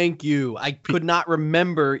 Thank you. I could not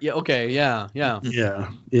remember. Yeah. Okay. Yeah.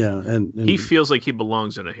 And he feels like he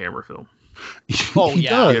belongs in a Hammer film. He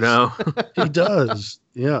does. He does.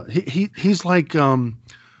 Yeah. He's like,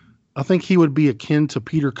 I think he would be akin to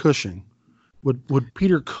Peter Cushing. Would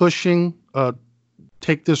Peter Cushing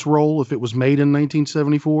take this role if it was made in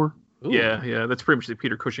 1974? Ooh. Yeah. That's pretty much the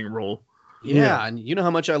Peter Cushing role. Yeah, and you know how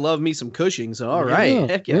much I love me some Cushing, so all right.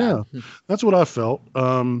 Heck yeah. That's what I felt.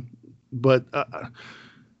 But I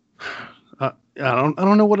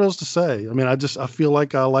don't know what else to say. I mean, I feel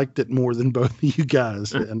like I liked it more than both of you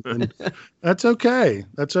guys, and that's okay.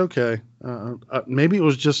 Maybe it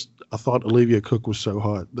was just I thought Olivia Cook was so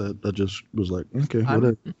hot that I just was like, okay,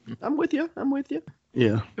 whatever. I'm with you.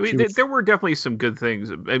 Yeah. I mean, there were definitely some good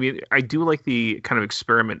things. I mean, I do like the kind of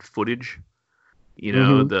experiment footage.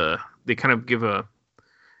 They kind of give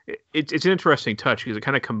it's an interesting touch because it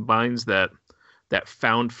kind of combines that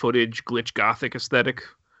found footage glitch gothic aesthetic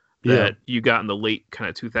that you got in the late kind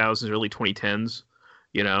of 2000s, early 2010s,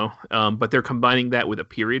 but they're combining that with a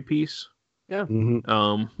period piece. Yeah.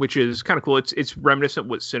 Which is kind of cool. It's reminiscent of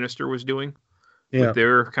what Sinister was doing with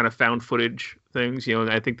their kind of found footage things, and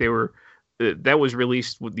I think they were, that was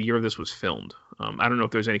released with the year this was filmed. I don't know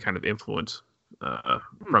if there's any kind of influence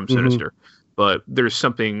from Sinister, but there's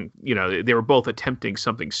something, they were both attempting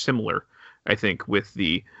something similar, I think, with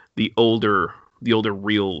the older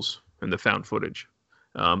reels and the found footage.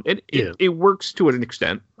 It works to an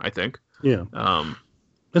extent, I think. Yeah.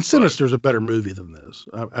 And Sinister's a better movie than this,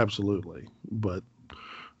 absolutely. But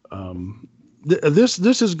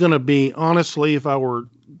this is going to be, honestly, if I were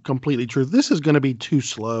completely true, this is going to be too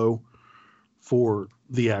slow for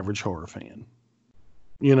the average horror fan.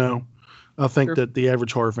 I think that the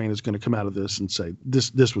average horror fan is going to come out of this and say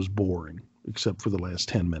this was boring, except for the last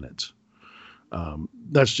 10 minutes.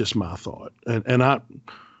 That's just my thought, and I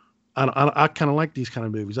kind of like these kind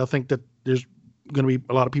of movies. I think that there's going to be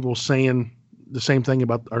a lot of people saying the same thing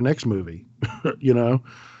about our next movie,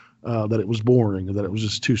 that it was boring or that it was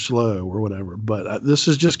just too slow or whatever. But this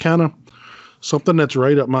is just kind of something that's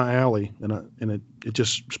right up my alley, and it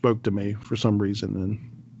just spoke to me for some reason, and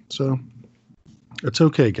so it's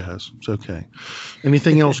okay, guys. It's okay.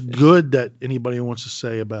 Anything else good that anybody wants to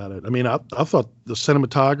say about it? I mean, I thought the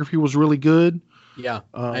cinematography was really good. Yeah,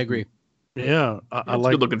 I agree. Yeah, I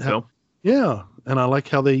like good looking film. Yeah, and I like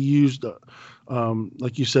how they used,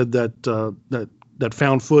 like you said, that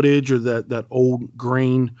found footage or that old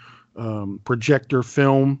grain projector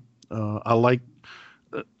film. I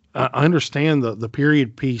understand the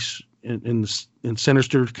period piece in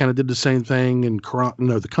Sinister kind of did the same thing, and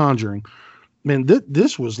The Conjuring. Man,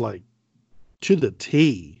 this was like to the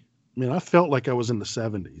T. I mean, I felt like I was in the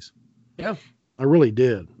 70s. Yeah, I really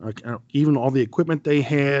did. Even all the equipment they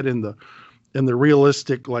had and the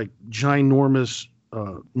realistic, like, ginormous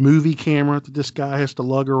movie camera that this guy has to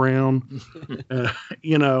lug around.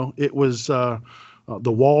 It was the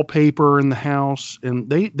wallpaper in the house, and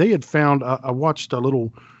they had found. I watched a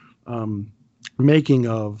little making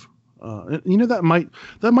of.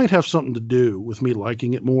 That might have something to do with me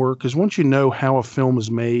liking it more, because once you know how a film is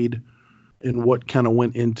made and what kind of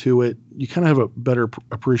went into it, you kind of have a better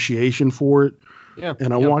appreciation for it. Yeah.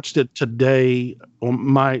 And I watched it today on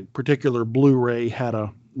my particular Blu-ray, had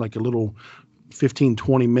a little 15,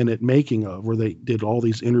 20-minute making of where they did all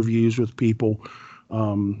these interviews with people,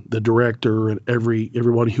 the director and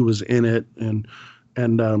everybody who was in it. And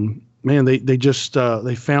man, they just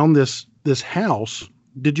they found this house.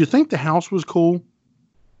 Did you think the house was cool?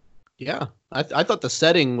 Yeah, I thought the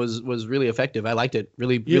setting was really effective. I liked it.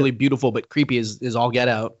 Really beautiful, but creepy is all get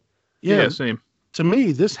out. Yeah, same. To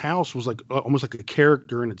me, this house was like almost like a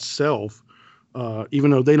character in itself,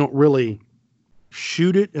 even though they don't really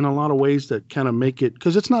shoot it in a lot of ways that kind of make it,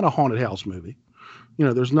 because it's not a haunted house movie.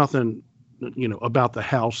 There's nothing, about the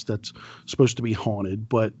house that's supposed to be haunted,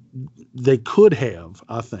 but they could have,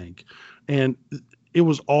 I think. And it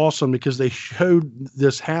was awesome because they showed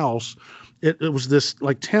this house. It was this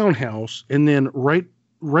like townhouse, and then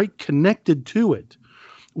right connected to it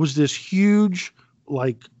was this huge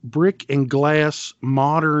like brick and glass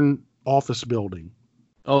modern office building.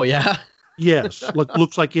 Oh yeah. Yes,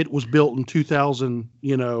 looks like it was built in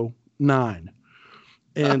 2009.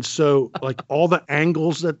 And so like all the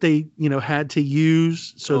angles that they, had to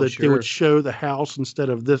use so that they would show the house instead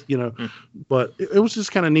of this, but it was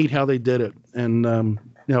just kind of neat how they did it. And,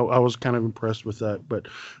 I was kind of impressed with that, but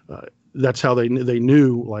that's how they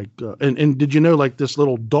knew like, and did you know like this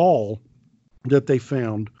little doll that they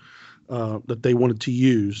found that they wanted to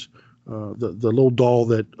use, the little doll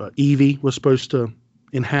that Evie was supposed to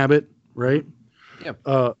inhabit, right?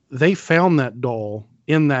 Yeah. They found that doll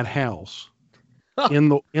in that house. In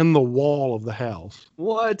the wall of the house.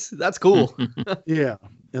 What? That's cool. Yeah,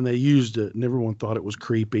 and they used it, and everyone thought it was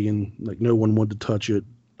creepy, and like no one wanted to touch it.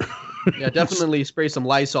 Yeah, definitely spray some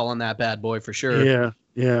Lysol on that bad boy for sure.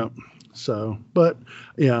 Yeah. So, but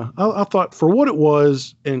yeah, I thought for what it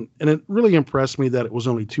was, and it really impressed me that it was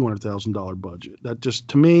only $200,000 budget. That just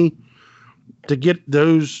to me, to get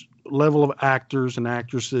those level of actors and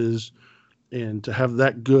actresses, and to have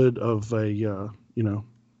that good of a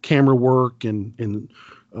camera work and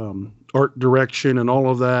art direction and all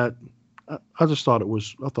of that, I thought it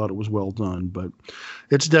was well done. But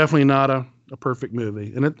it's definitely not a perfect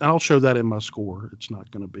movie, and I'll show that in my score. It's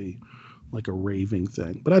not going to be like a raving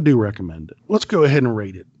thing, but I do recommend it. Let's go ahead and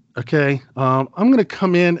rate it. Okay, I'm going to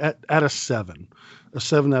come in at a 7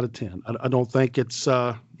 out of 10. I don't think it's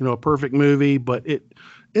a perfect movie, but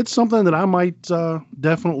it's something that I might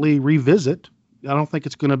definitely revisit. I don't think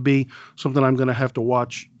it's going to be something I'm going to have to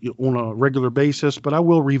watch on a regular basis, but I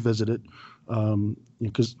will revisit it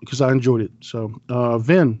because I enjoyed it. So,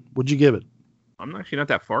 Vin, what'd you give it? I'm actually not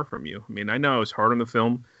that far from you. I mean, I know I was hard on the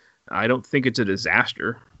film. I don't think it's a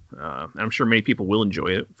disaster. I'm sure many people will enjoy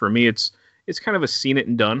it. For me, it's kind of a seen it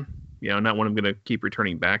and done. Not one I'm going to keep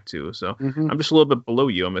returning back to. So I'm just a little bit below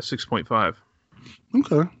you. I'm at 6.5.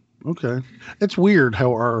 Okay. It's weird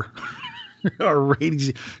how our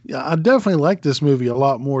ratings. Yeah, I definitely like this movie a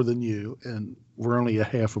lot more than you, and we're only a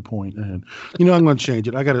half a point. And I'm going to change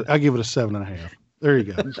it. I give it a 7.5. There you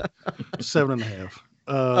go, 7.5.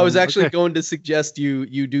 I was actually going to suggest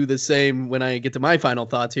you do the same when I get to my final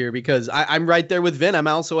thoughts here, because I'm right there with Vin. I'm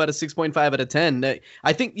also at a 6.5 out of 10.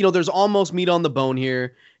 I think there's almost meat on the bone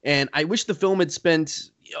here, and I wish the film had spent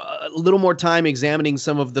a little more time examining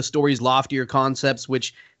some of the story's loftier concepts,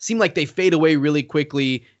 which seem like they fade away really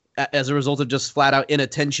quickly as a result of just flat out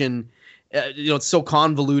inattention. It's so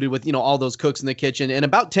convoluted with, all those cooks in the kitchen. And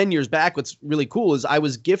about 10 years back, what's really cool is I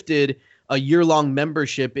was gifted a year-long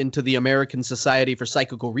membership into the American Society for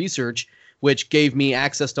Psychical Research, which gave me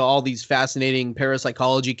access to all these fascinating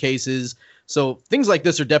parapsychology cases. So things like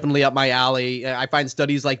this are definitely up my alley. I find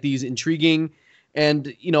studies like these intriguing.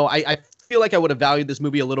 And, I feel like I would have valued this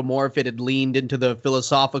movie a little more if it had leaned into the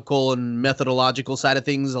philosophical and methodological side of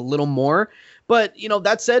things a little more. But,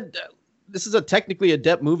 that said, this is technically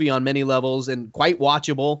adept movie on many levels and quite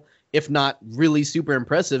watchable, if not really super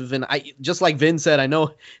impressive. And I, just like Vin said, I know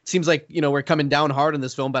it seems like, we're coming down hard on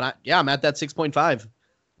this film, but I'm at that 6.5.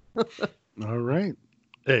 All right.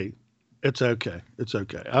 Hey, it's okay. It's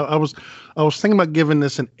okay. I was thinking about giving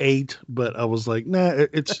this an 8, but I was like, nah,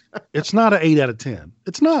 it's not an 8 out of 10.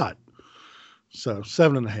 It's not. So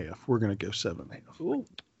 7.5. We're going to go 7.5. Ooh.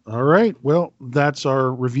 All right. Well, that's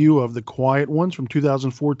our review of The Quiet Ones from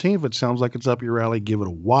 2014. If it sounds like it's up your alley, give it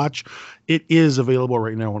a watch. It is available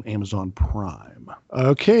right now on Amazon Prime.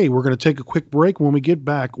 Okay, we're going to take a quick break. When we get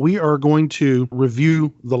back, we are going to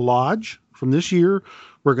review The Lodge from this year.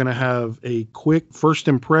 We're going to have a quick first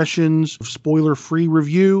impressions, spoiler-free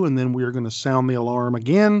review, and then we are going to sound the alarm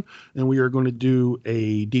again, and we are going to do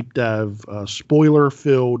a deep dive,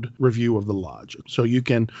 spoiler-filled review of The Lodge. So you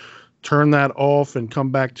can turn that off and come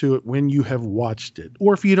back to it when you have watched it.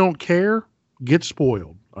 Or if you don't care, get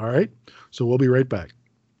spoiled. All right? So we'll be right back.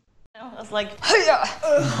 I was like, hiya!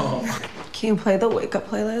 Can you play the wake up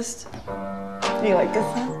playlist? Do you like this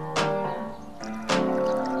song?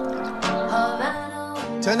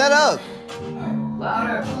 Turn that up.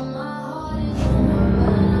 Louder.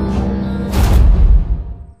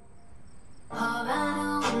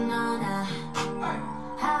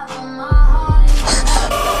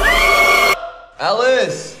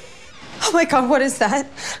 Alice! Oh my God, what is that?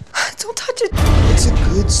 Don't touch it. It's a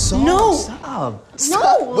good song. No. Stop.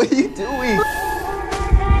 No. What are you doing?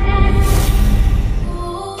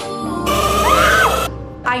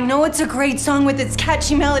 I know it's a great song with its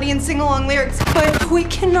catchy melody and sing-along lyrics, but we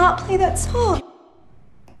cannot play that song.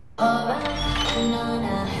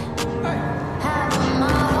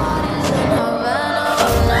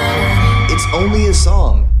 It's only a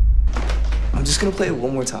song. I'm just gonna play it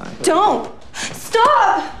one more time. Don't!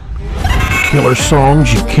 Stop! Killer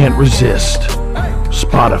songs you can't resist.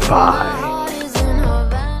 Spotify.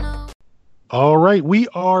 All right, we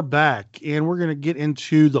are back, and we're going to get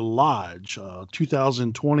into The Lodge,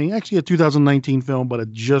 2020, actually a 2019 film, but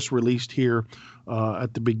it just released here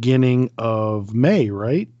at the beginning of May,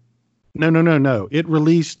 right? No. It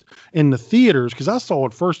released in the theaters, because I saw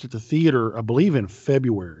it first at the theater, I believe in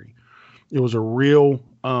February. It was a real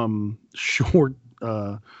short,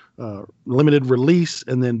 limited release,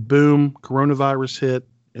 and then boom, coronavirus hit,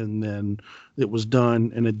 and then it was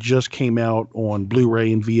done, and it just came out on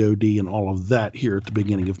Blu-ray and VOD and all of that here at the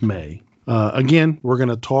beginning of May. Again, we're going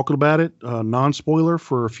to talk about it, non-spoiler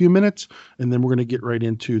for a few minutes, and then we're going to get right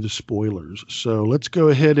into the spoilers. So let's go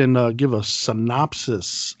ahead and give a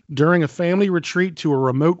synopsis. During a family retreat to a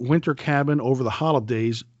remote winter cabin over the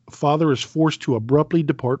holidays, father is forced to abruptly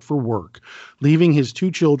depart for work, leaving his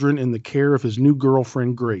two children in the care of his new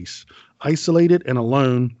girlfriend, Grace. Isolated and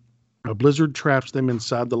alone, a blizzard traps them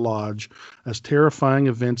inside the lodge as terrifying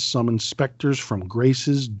events summon specters from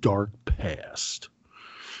Grace's dark past.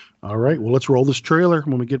 All right, well, let's roll this trailer.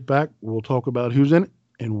 When we get back, we'll talk about who's in it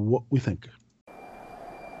and what we think.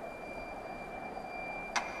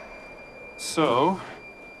 So,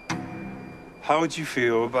 how would you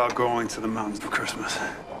feel about going to the mountains for Christmas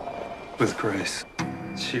with Grace?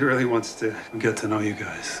 She really wants to get to know you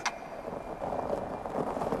guys.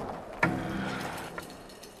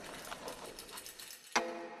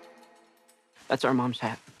 That's our mom's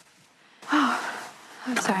hat. Oh,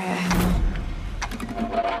 I'm sorry.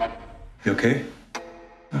 You okay?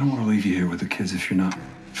 I don't want to leave you here with the kids if you're not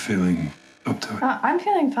feeling up to it. I'm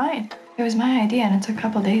feeling fine. It was my idea, and it took a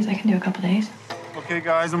couple days. I can do a couple days. Okay,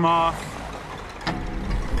 guys, I'm off.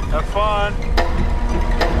 Have fun.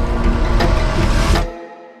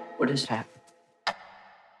 What is that?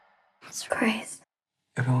 It's Grace.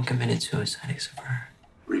 Everyone committed suicide except for her.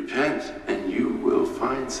 Repent, and you will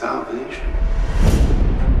find salvation.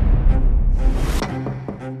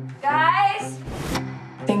 Guys!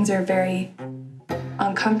 Things are very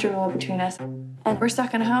uncomfortable between us, and we're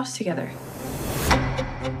stuck in a house together.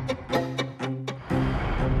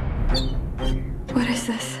 What is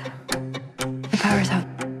this? The power's out.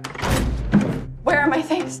 Where are my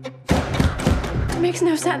things? It makes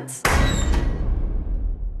no sense.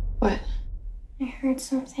 What? I heard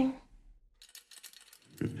something.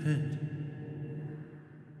 Repent.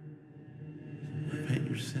 Repent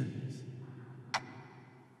your sins.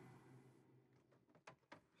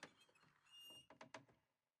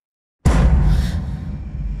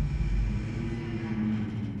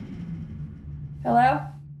 Hello?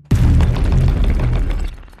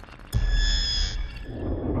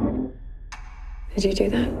 Did you do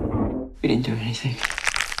that? We didn't do anything.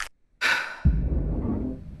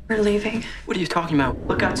 We're leaving. What are you talking about?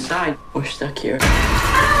 Look outside. We're stuck here.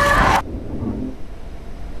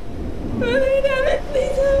 Mommy, Dad,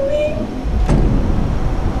 please help me.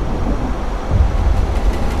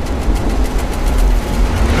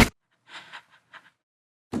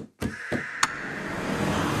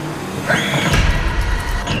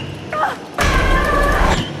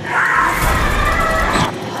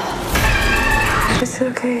 It's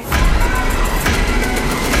okay.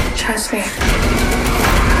 Trust me.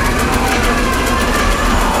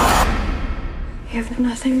 You have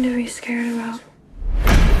nothing to be scared about.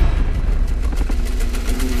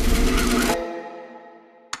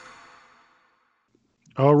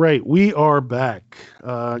 All right, we are back.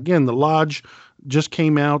 Again, The Lodge just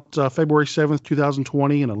came out February 7th,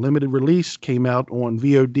 2020 in a limited release. Came out on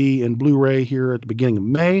VOD and Blu-ray here at the beginning of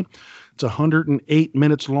May. It's 108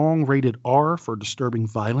 minutes long, rated R for disturbing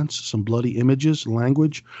violence, some bloody images,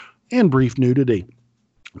 language, and brief nudity.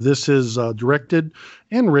 This is directed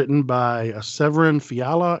and written by Severin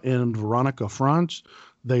Fiala and Veronica Franz.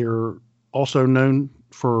 They are also known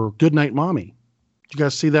for Goodnight Mommy. Did you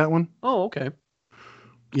guys see that one? Oh, okay.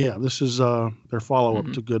 Yeah, this is their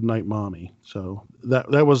follow-up to Good Night Mommy. So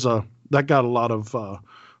that got a lot of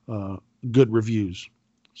good reviews.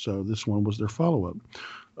 So this one was their follow-up.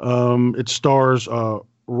 It stars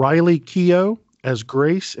Riley Keough as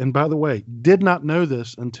Grace, and by the way, did not know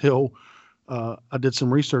this until I did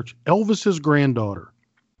some research. Elvis's granddaughter.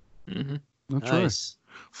 Mm-hmm. That's Nice.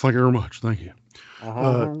 right. Thank you very much. Thank you.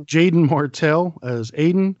 Jaden Martell as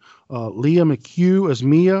Aiden, Leah McHugh as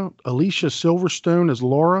Mia, Alicia Silverstone as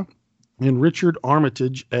Laura, and Richard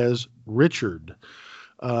Armitage as Richard.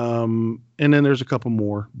 And then there's a couple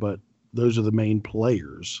more, but those are the main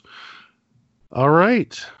players. All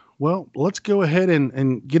right. Well, let's go ahead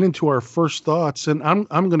and get into our first thoughts. And I'm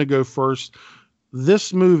going to go first.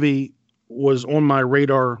 This movie was on my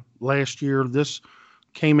radar last year. This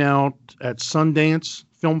came out at Sundance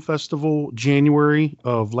Film Festival January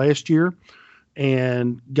of last year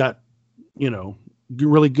and got,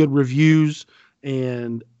 really good reviews.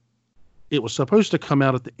 And it was supposed to come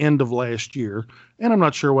out at the end of last year. And I'm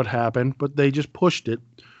not sure what happened, but they just pushed it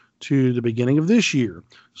to the beginning of this year.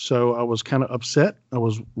 So I was kind of upset. I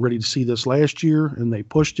was ready to see this last year and they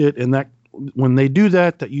pushed it. And that when they do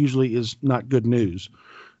that, that usually is not good news.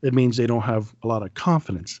 It means they don't have a lot of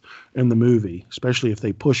confidence in the movie, especially if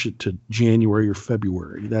they push it to January or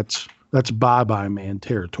February. That's bye-bye man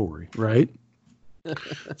territory, right?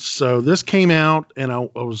 So this came out, and I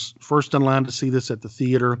was first in line to see this at the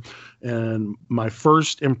theater. And my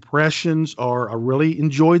first impressions are I really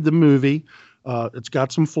enjoyed the movie. It's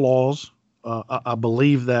got some flaws. I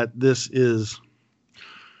believe that this is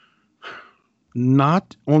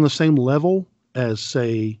not on the same level as,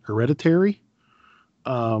 say, Hereditary.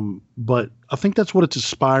 But I think that's what it's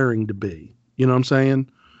aspiring to be. You know what I'm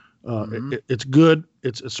saying? It's good.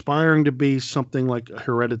 It's aspiring to be something like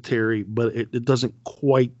Hereditary, but it doesn't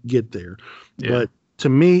quite get there. Yeah. But to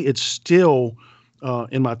me, it's still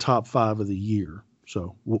in my top 5 of the year.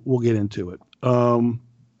 So we'll get into it.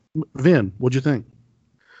 Vin, what'd you think?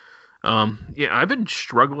 Yeah, I've been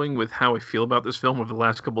struggling with how I feel about this film over the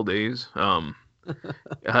last couple of days.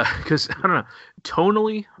 Because I don't know,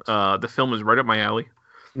 tonally, the film is right up my alley.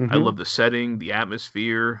 I love the setting, the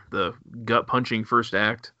atmosphere, the gut-punching first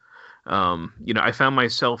act. I found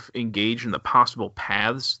myself engaged in the possible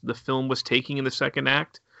paths the film was taking in the second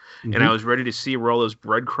act, and I was ready to see where all those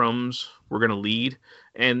breadcrumbs were going to lead.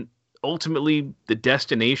 And ultimately, the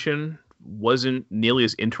destination wasn't nearly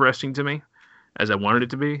as interesting to me as I wanted it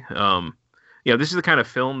to be. This is the kind of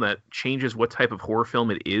film that changes what type of horror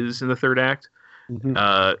film it is in the third act.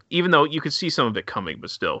 Even though you could see some of it coming, but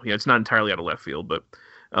still, it's not entirely out of left field. But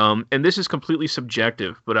and this is completely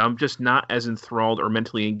subjective, but I'm just not as enthralled or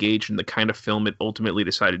mentally engaged in the kind of film it ultimately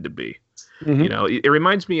decided to be. It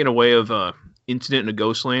reminds me in a way of Incident in a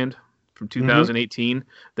Ghostland from 2018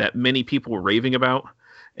 that many people were raving about,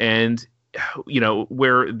 and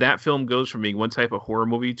where that film goes from being one type of horror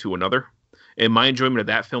movie to another. And my enjoyment of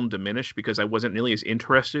that film diminished because I wasn't nearly as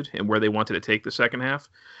interested in where they wanted to take the second half.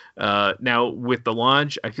 Now, with The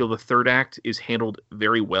Lodge, I feel the third act is handled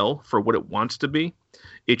very well for what it wants to be.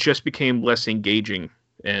 It just became less engaging,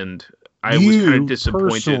 and I was kind of disappointed.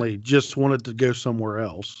 Personally, just wanted to go somewhere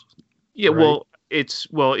else. Yeah, right? It's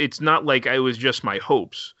not like I was just my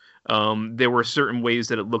hopes. There were certain ways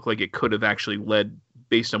that it looked like it could have actually led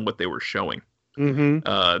based on what they were showing.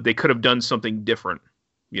 They could have done something different,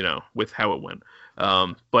 with how it went.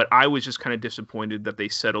 But I was just kind of disappointed that they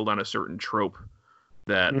settled on a certain trope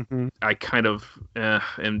that I kind of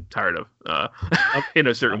am tired of in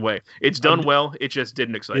a certain way. It's done well. It just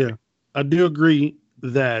didn't excite me. I do agree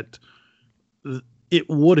that it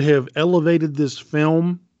would have elevated this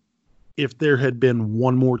film if there had been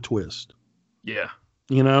one more twist. Yeah.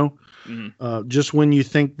 Just when you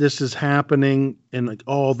think this is happening and like,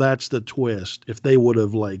 oh, that's the twist. If they would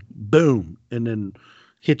have like, boom, and then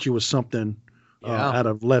hit you with something out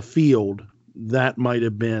of left field, that might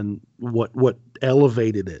have been what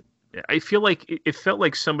elevated it. I feel like it felt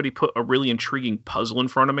like somebody put a really intriguing puzzle in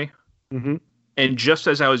front of me. And just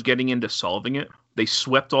as I was getting into solving it, they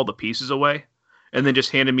swept all the pieces away and then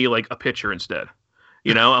just handed me like a picture instead.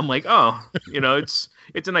 I'm like, oh, it's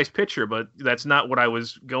a nice picture, but that's not what I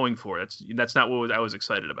was going for. That's not what I was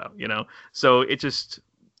excited about, So it just,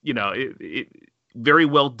 it very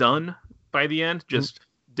well done by the end, just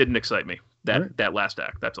didn't excite me. That last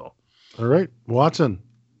act, that's all. All right, Watson.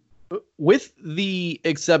 With the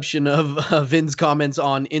exception of Vin's comments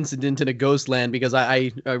on Incident in a Ghostland, because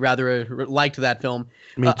I rather liked that film.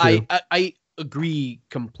 Me too. I agree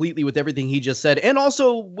completely with everything he just said, and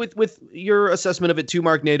also with your assessment of it too,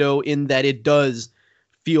 Mark Nato, in that it does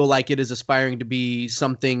feel like it is aspiring to be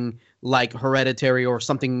something like Hereditary or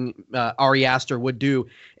something Ari Aster would do.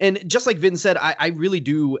 And just like Vin said, I really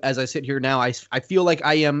do, as I sit here now, I feel like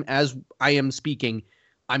as I am speaking,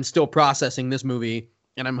 I'm still processing this movie,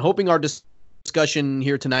 and I'm hoping our discussion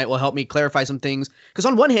here tonight will help me clarify some things. Because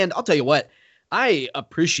on one hand, I'll tell you what, I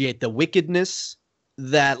appreciate the wickedness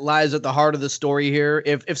that lies at the heart of the story here.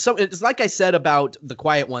 It's like I said about The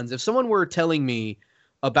Quiet Ones, if someone were telling me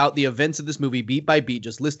about the events of this movie beat by beat,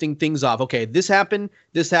 just listing things off, okay, this happened,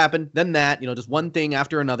 then that, just one thing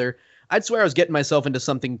after another, I'd swear I was getting myself into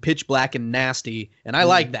something pitch black and nasty, and I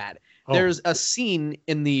like that. Oh. There's a scene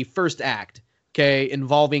in the first act, okay,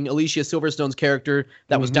 involving Alicia Silverstone's character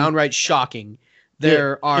that was downright shocking.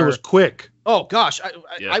 It was quick. Oh gosh,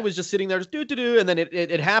 I was just sitting there, just do, and then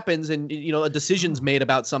it happens, and a decision's made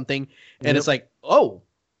about something, and it's like, oh,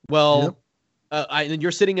 well, and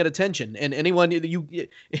you're sitting at attention, and anyone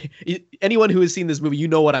who has seen this movie,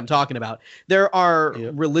 what I'm talking about. There are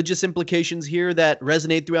religious implications here that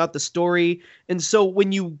resonate throughout the story, and so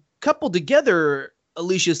when you couple together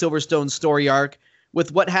Alicia Silverstone's story arc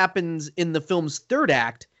with what happens in the film's third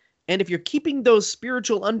act, and if you're keeping those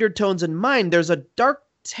spiritual undertones in mind, there's a dark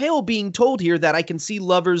tale being told here that I can see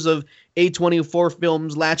lovers of A24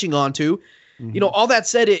 films latching onto. All that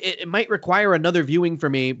said, it might require another viewing for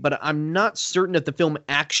me, but I'm not certain if the film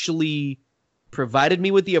actually provided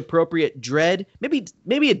me with the appropriate dread. Maybe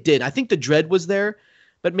it did. I think the dread was there,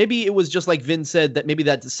 but maybe it was just like Vin said, that maybe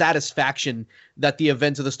that satisfaction that the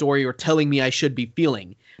events of the story were telling me I should be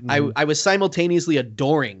feeling. I was simultaneously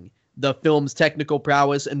adoring the film's technical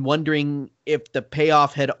prowess and wondering if the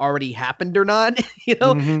payoff had already happened or not.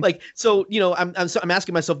 I'm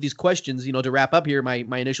asking myself these questions, to wrap up here, my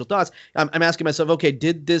initial thoughts. I'm asking myself, okay,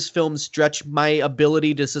 did this film stretch my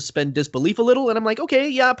ability to suspend disbelief a little? And I'm like, okay,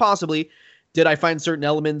 yeah, possibly. Did I find certain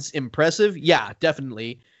elements impressive? Yeah,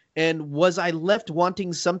 definitely. And was I left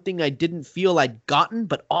wanting something I didn't feel I'd gotten,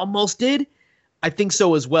 but almost did? I think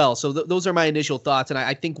so as well. So those are my initial thoughts. And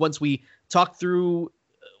I think once we talk through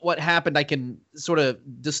what happened, I can sort of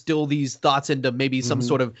distill these thoughts into maybe some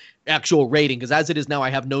sort of actual rating, because as it is now, I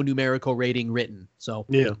have no numerical rating written. So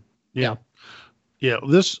yeah.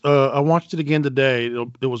 This I watched it again today.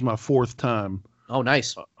 It was my fourth time. Oh,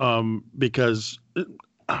 nice. Because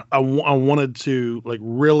I wanted to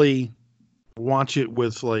really watch it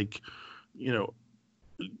with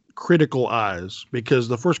critical eyes, because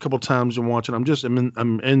the first couple times I'm watching, I'm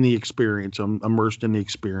in the experience. I'm immersed in the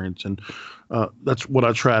experience, and that's what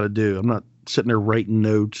I try to do. I'm not sitting there writing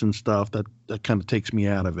notes and stuff. That kind of takes me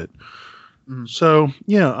out of it. So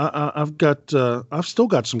yeah, I've still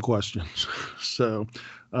got some questions. So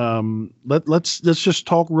let's just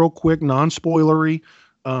talk real quick, non-spoilery.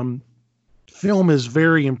 Film is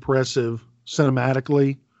very impressive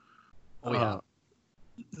cinematically. Oh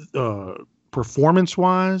yeah.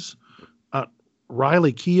 Performance-wise,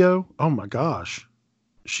 Riley Keough, oh my gosh,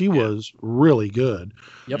 she was really good.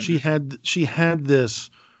 Yep. She had this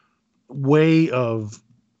way of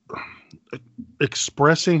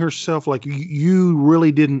expressing herself like you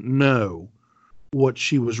really didn't know what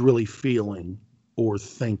she was really feeling or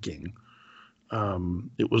thinking.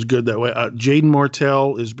 It was good that way. Jaden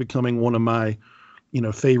Martell is becoming one of my,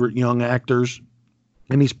 favorite young actors,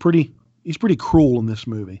 and he's pretty cruel in this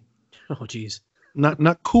movie. Oh, geez.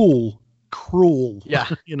 Not cool, cruel. Yeah.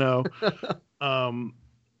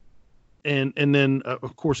 And then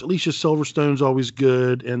of course Alicia Silverstone's always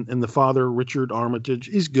good, and the father Richard Armitage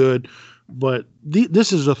is good, but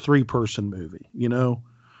this is a 3-person movie,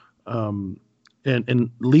 and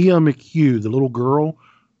Leah McHugh, the little girl,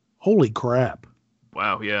 holy crap.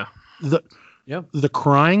 Wow. Yeah. The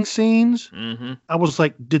crying scenes. I was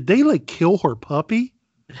like, did they kill her puppy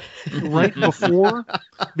right before?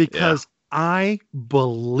 Because I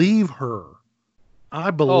believe her.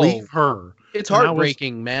 Her. It's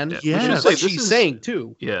heartbreaking, man. Yeah. What she's saying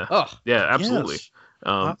too. Yeah. Oh. Yeah, absolutely.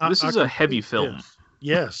 Yes. This is a heavy film.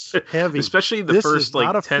 Yes, heavy. Especially the first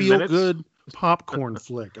 10 minutes. Good popcorn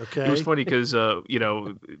flick. Okay. It was funny because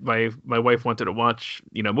my wife wanted to watch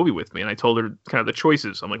a movie with me, and I told her kind of the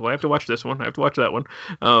choices. I'm like, well, I have to watch this one, I have to watch that one.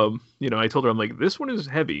 I told her, I'm like, this one is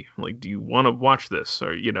heavy. Like, do you want to watch this,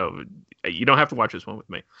 or you don't have to watch this one with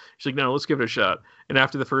me? She's like, no, let's give it a shot. And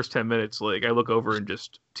after the first 10 minutes, I look over and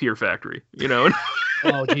just tear factory.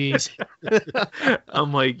 Oh, geez.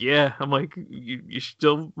 I'm like, yeah. I'm like, you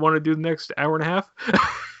still want to do the next hour and a half?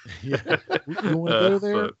 Yeah. You want to go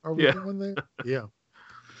there? Are we going there? Yeah.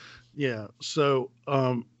 Yeah. So,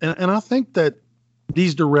 and I think that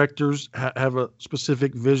these directors have a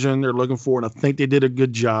specific vision they're looking for, and I think they did a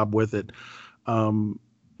good job with it.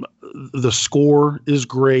 The score is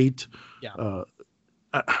great. Yeah.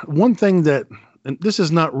 one thing that, and this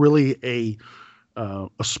is not really a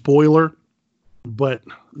spoiler, but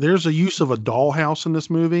there's a use of a dollhouse in this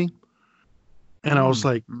movie. And I was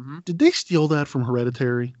like, did they steal that from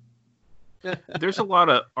Hereditary? There's a lot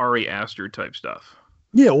of Ari Aster type stuff.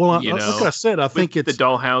 Yeah, well, like I said, I think it's the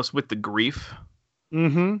dollhouse with the grief.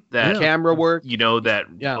 That camera work.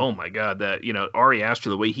 Oh my God, that, Ari Aster,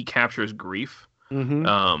 the way he captures grief.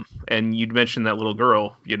 And you'd mentioned that little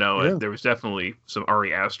girl, there was definitely some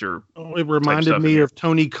Ari Aster. Oh, it reminded me of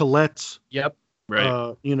Toni Collette's. Yep.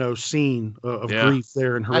 Right. Scene of grief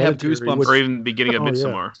there in Hereditary. I have goosebumps. Or even beginning of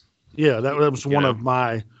Midsommar. Yeah, that was one of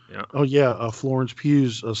my. Florence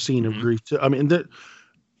Pugh's scene of grief too. I mean,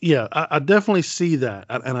 I definitely see that,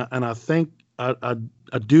 and I think I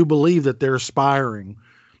do believe that they're aspiring,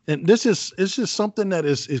 and it's just something that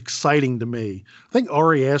is exciting to me. I think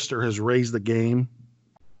Ari Aster has raised the game,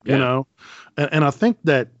 and I think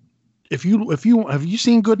that if you have you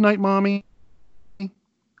seen Goodnight Mommy?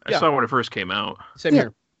 I saw it when it first came out. Same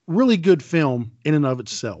here. Really good film in and of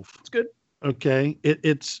itself. It's good. Okay,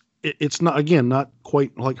 it's not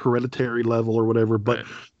quite like Hereditary level or whatever, but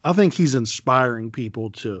I think he's inspiring people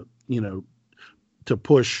to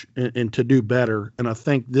push and to do better. And I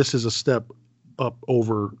think this is a step up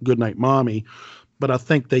over Goodnight Mommy, but I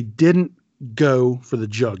think they didn't go for the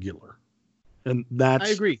jugular. And I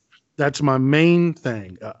agree. That's my main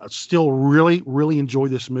thing. I still really, really enjoy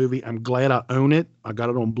this movie. I'm glad I own it. I got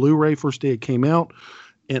it on Blu-ray first day it came out.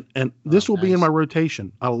 And this will be in my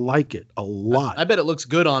rotation. I like it a lot. I bet it looks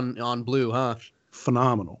good on Blue, huh?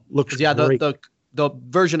 Phenomenal. Looks great. The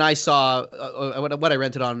version I saw, what I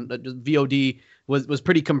rented on VOD was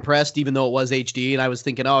pretty compressed, even though it was HD. And I was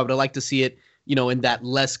thinking, I would like to see it, in that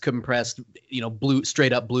less compressed, blue,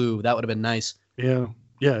 straight up blue. That would have been nice. Yeah.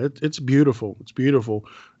 Yeah. It's beautiful. It's beautiful.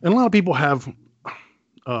 And a lot of people have,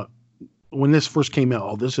 when this first came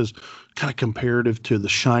out, this is kind of comparative to The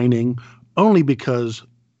Shining, only because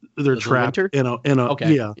they're trapped in a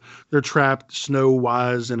they're trapped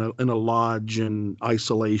snow-wise in a lodge and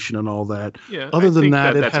isolation and all that. Yeah. Other than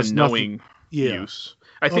that, it that's has a knowing nothing. Use.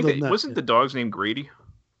 I think wasn't the dog's name Grady?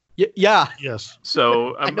 Yeah. Yes.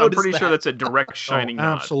 So I'm pretty sure that's a direct Shining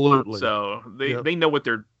nod. Absolutely. So they know what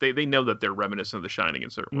they know that they're reminiscent of The Shining in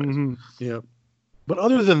certain ways. Yeah. But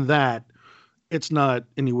other than that, it's not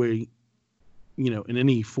anyway, in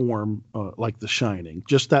any form like The Shining.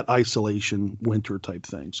 Just that isolation winter type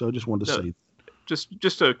thing. So I just wanted to say.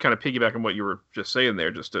 Just to kind of piggyback on what you were just saying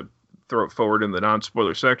there, just to throw it forward in the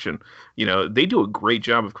non-spoiler section, they do a great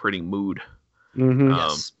job of creating mood.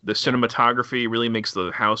 Yes. The cinematography really makes the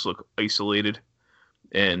house look isolated,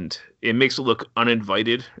 and it makes it look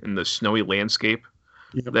uninvited in the snowy landscape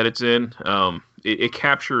that it's in. It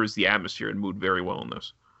captures the atmosphere and mood very well in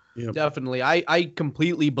this. Yep. Definitely. I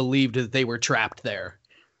completely believed that they were trapped there.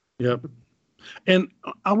 Yep. And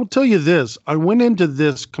I will tell you this. I went into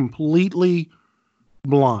this completely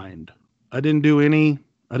blind. I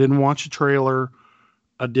didn't watch a trailer.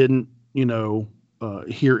 I didn't,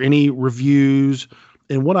 hear any reviews.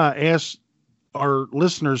 And what I asked our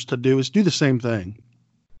listeners to do is do the same thing.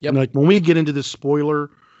 Yep. Like when we get into the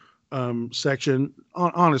spoiler section,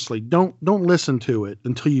 honestly, don't listen to it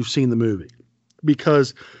until you've seen the movie,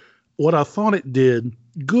 because what I thought it did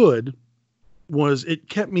good was it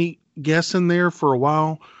kept me guessing there for a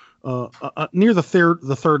while. Near the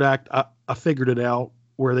third act, I figured it out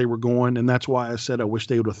where they were going, and that's why I said I wish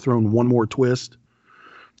they would have thrown one more twist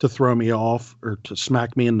to throw me off or to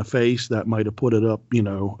smack me in the face. That might have put it up,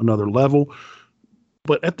 another level.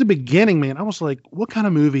 But at the beginning, man, I was like, what kind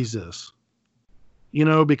of movie is this?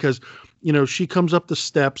 Because, she comes up the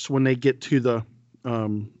steps when they get to the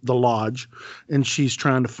lodge, and she's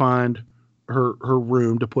trying to find her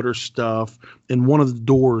room to put her stuff, and one of the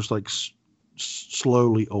doors like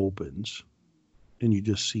slowly opens, and you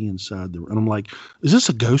just see inside and I'm like, is this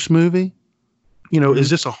a ghost movie? Is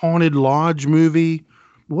this a haunted lodge movie?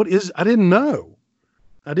 I didn't know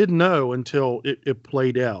until it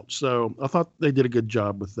played out. So I thought they did a good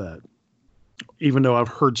job with that, even though I've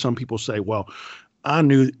heard some people say, well, I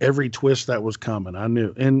knew every twist that was coming. I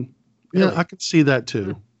knew. And yeah, I can see that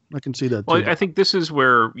too. Well, I think this is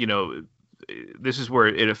where,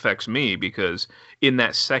 it affects me, because in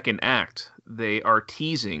that second act, they are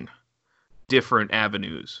teasing different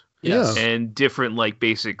avenues. Yes. And different,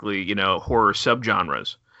 basically, horror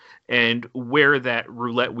subgenres. And where that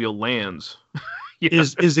roulette wheel lands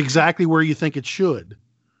is exactly where you think it should.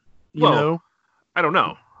 You know? I don't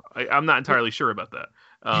know. I'm not entirely sure about that.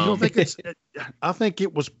 You don't think I think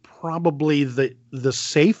it was probably the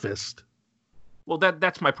safest. Well,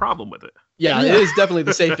 that's my problem with it. Yeah, it is definitely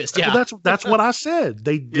the safest. Yeah, well, that's what I said.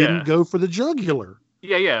 They didn't go for the jugular.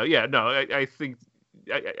 Yeah. No, I think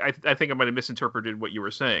I think I might have misinterpreted what you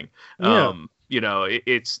were saying. Yeah.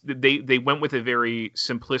 They went with a very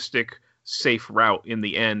simplistic, safe route in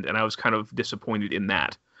the end, and I was kind of disappointed in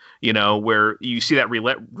that. Where you see that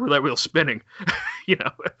roulette wheel spinning,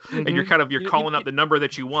 and you're calling out the number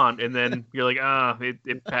that you want, and then you're like,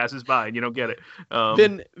 it passes by, and you don't get it.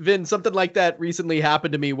 Vin, something like that recently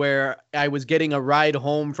happened to me where I was getting a ride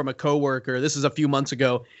home from a coworker. This is a few months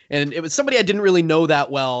ago, and it was somebody I didn't really know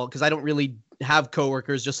that well because I don't really have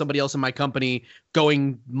coworkers, just somebody else in my company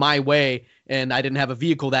going my way, and I didn't have a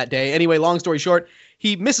vehicle that day. Anyway, long story short,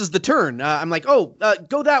 he misses the turn. I'm like, go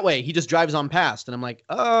that way. He just drives on past. And I'm like,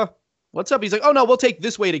 what's up? He's like, oh, no, we'll take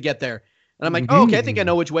this way to get there. And I'm like, oh, okay, I think I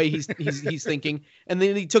know which way he's thinking. And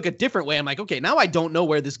then he took a different way. I'm like, okay, now I don't know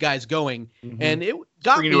where this guy's going. Mm-hmm. And it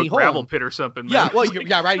got me home. Gravel pit or something. Man. Yeah, well,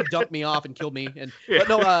 right. He dumped me off and killed me. But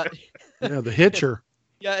no, yeah, the hitcher.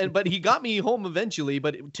 Yeah, but he got me home eventually,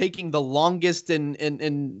 but taking the longest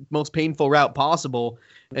and most painful route possible.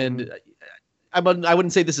 And I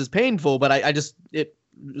wouldn't say this is painful, but it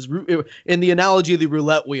was in the analogy of the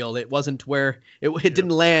roulette wheel. It wasn't where it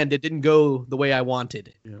didn't land. It didn't go the way I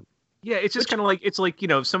wanted. Yeah, it's just kind of like if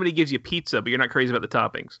somebody gives you pizza, but you're not crazy about the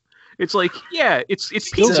toppings. It's like, yeah, it's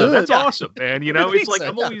pizza. Good. That's awesome, man. It's pizza, like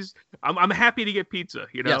I'm happy to get pizza.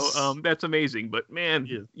 Yes. That's amazing. But man,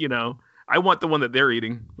 I want the one that they're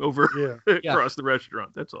eating over across the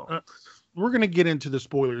restaurant. That's all. We're going to get into the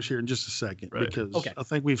spoilers here in just a second because I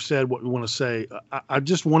think we've said what we want to say. I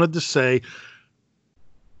just wanted to say,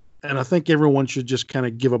 and I think everyone should just kind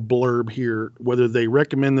of give a blurb here, whether they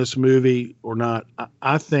recommend this movie or not.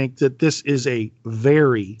 I think that this is a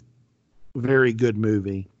very, very good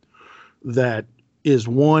movie that is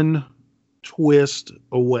one twist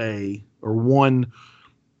away or one,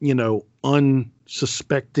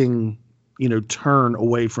 unsuspecting, turn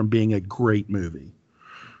away from being a great movie.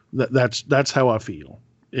 That's how I feel.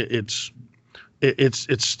 It's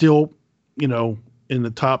still, in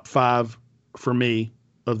the top 5 for me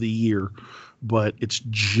of the year, but it's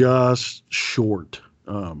just short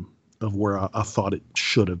of where I thought it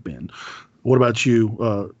should have been. What about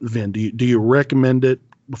you, Vin? Do you recommend it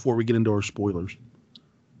before we get into our spoilers?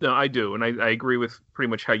 No, I do, and I agree with pretty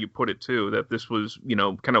much how you put it too. That this was,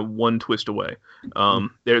 kind of one twist away.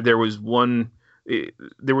 There was one.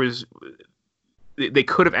 They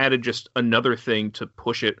could have added just another thing to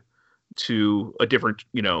push it to a different,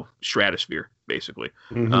 stratosphere, basically.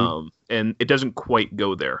 Mm-hmm. And it doesn't quite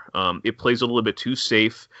go there. It plays a little bit too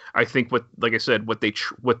safe. I think like I said, what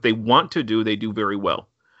they want to do, they do very well.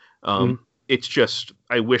 It's just,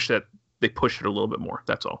 I wish that they pushed it a little bit more.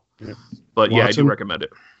 That's all. Yeah. But I do recommend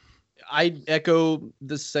it. I echo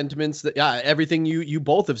the sentiments that everything you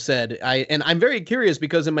both have said. I'm very curious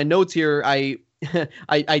because in my notes here, I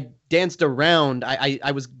danced around.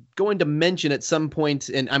 I was going to mention at some point,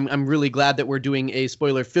 and I'm really glad that we're doing a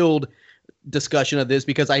spoiler-filled discussion of this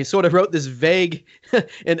because I sort of wrote this vague,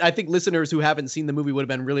 and I think listeners who haven't seen the movie would have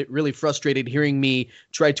been really, really frustrated hearing me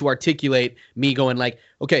try to articulate me going like,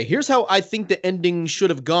 okay, here's how I think the ending should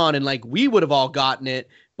have gone, and like we would have all gotten it.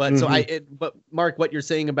 But but Mark, what you're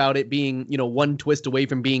saying about it being, one twist away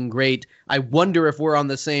from being great, I wonder if we're on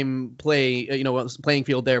the same playing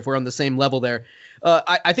field there, if we're on the same level there.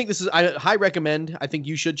 I think this is, I high recommend. I think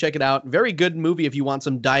you should check it out. Very good movie if you want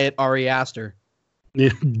some Diet Ari Aster. Yeah,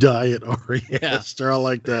 Diet Ari Aster. I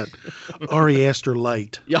like that. Ari Aster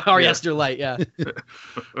Light. Yeah, Ari Aster Light, yeah.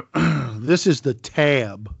 This is the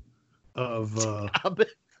Tab of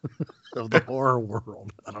of the horror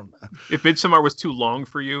world. I don't know. If Midsommar was too long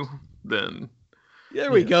for you, then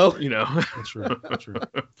there we go. That's right. That's right.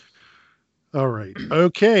 All right.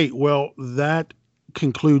 Okay. Well, that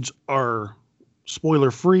concludes our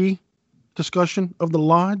spoiler-free discussion of The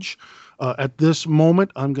Lodge. At this moment,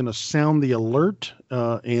 I'm going to sound the alert,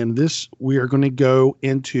 and we are going to go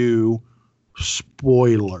into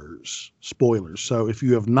spoilers. So if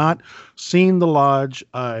you have not seen The Lodge,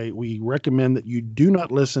 we recommend that you do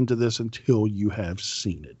not listen to this until you have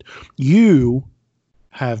seen it. You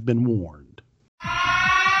have been warned. Spoiler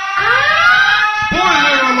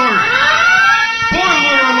alert!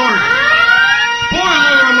 Spoiler alert!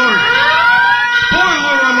 Spoiler alert!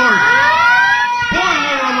 Spoiler alert!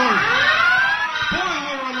 Spoiler alert!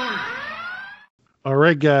 Spoiler alert! All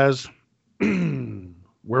right, guys.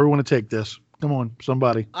 Where we want to take this? Come on,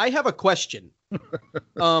 somebody. I have a question. This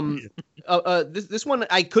one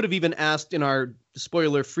I could have even asked in our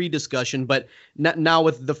spoiler-free discussion, but now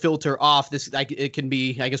with the filter off, it can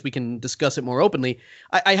be. I guess we can discuss it more openly.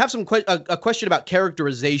 I have a question about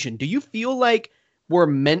characterization. Do you feel like we're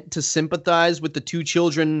meant to sympathize with the two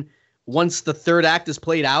children once the third act is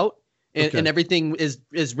played out? and everything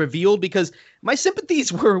is revealed, because my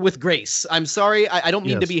sympathies were with Grace. I'm sorry. I don't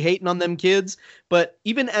mean to be hating on them kids, but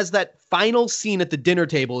even as that final scene at the dinner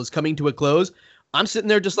table is coming to a close, I'm sitting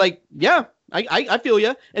there just like, yeah, I feel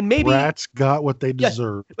you. And maybe rats got what they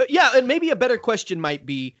deserve. But yeah, and maybe a better question might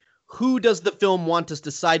be, who does the film want us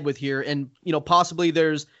to side with here? And, you know, possibly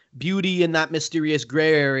there's beauty in that mysterious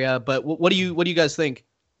gray area, but what do you guys think?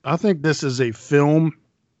 I think this is a film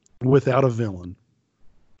without a villain.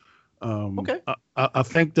 Okay. I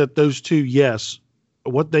think that those two, yes,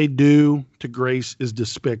 what they do to Grace is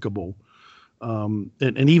despicable, and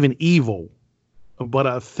even evil. But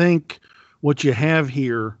I think what you have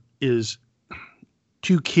here is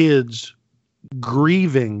two kids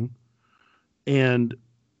grieving, and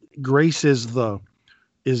Grace is the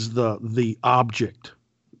object,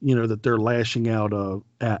 you know, that they're lashing out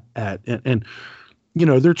at, and you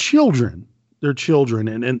know, they're children. They're children,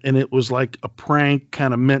 and it was like a prank,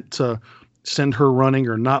 kind of meant to send her running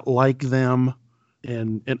or not like them,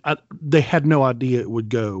 and they had no idea it would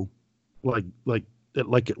go like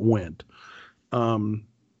it went.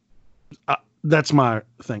 That's my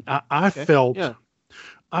thing.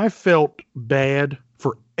 I felt bad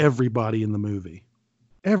for everybody in the movie.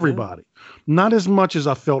 Everybody, not as much as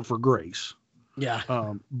I felt for Grace. Yeah,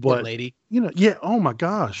 but lady, you know, yeah. Oh my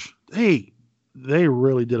gosh, they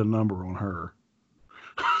really did a number on her.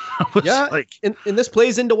 Yeah, and this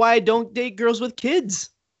plays into why I don't date girls with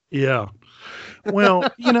kids. Yeah. Well,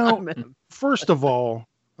 you know, first of all,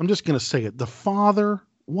 I'm just going to say it. The father,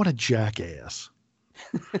 what a jackass.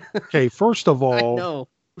 Okay, first of all,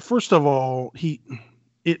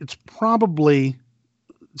 it's probably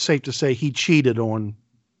safe to say he cheated on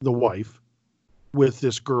the wife with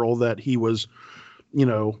this girl that he was, you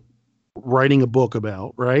know, writing a book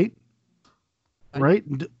about, right? Right?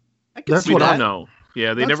 That's what I know.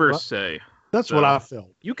 Yeah, they never say. That's what I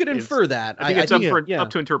felt. You could infer that. I think it's up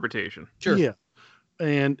to interpretation. Sure. Yeah.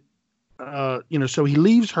 And, you know, so he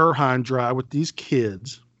leaves her high and dry with these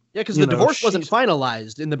kids. Yeah, because the divorce wasn't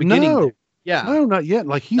finalized in the beginning. No. Yeah. No, not yet.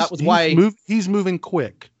 Like he's moving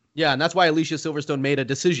quick. Yeah, and that's why Alicia Silverstone made a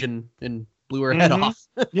decision and blew her head off.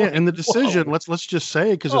 Yeah, and the decision, let's just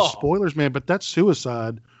say, because it's spoilers, man, but that's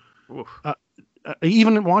suicide.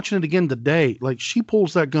 Even watching it again today, like she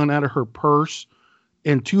pulls that gun out of her purse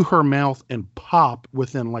and to her mouth and pop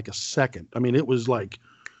within like a second. I mean, it was like,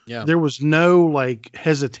 there was no like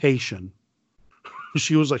hesitation.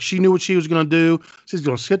 She was like, she knew what she was going to do. She's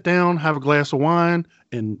going to sit down, have a glass of wine,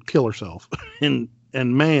 and kill herself. and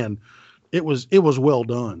man, it was well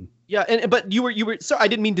done. Yeah, but you were. So I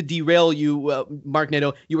didn't mean to derail you, Mark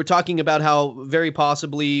Nato. You were talking about how very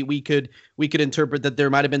possibly we could interpret that there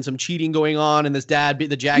might have been some cheating going on, and this dad,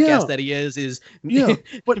 the jackass that he is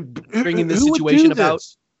but bringing this situation about.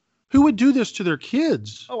 Who would do this to their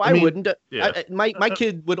kids? Oh, I wouldn't. My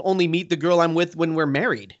kid would only meet the girl I'm with when we're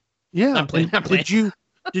married. Yeah. I'm playing.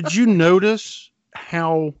 Did you notice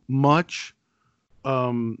how much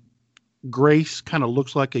Grace kind of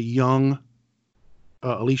looks like a young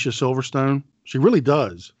Alicia Silverstone? She really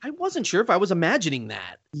does. I wasn't sure if I was imagining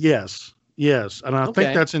that. Yes. And I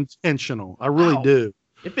think that's intentional. I really do.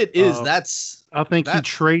 If it is, I think he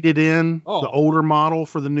traded in the older model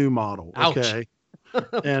for the new model. Okay.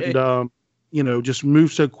 And, you know, just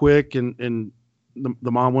moved so quick, and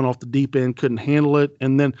the mom went off the deep end, couldn't handle it.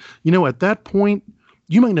 And then, you know, at that point,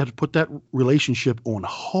 you might have to put that relationship on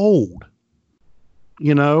hold.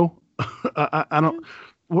 You know, I don't.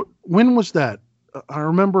 When was that? I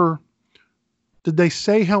remember. Did they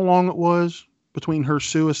say how long it was between her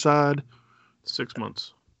suicide? 6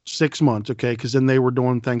 months. 6 months, okay, because then they were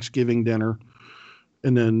doing Thanksgiving dinner,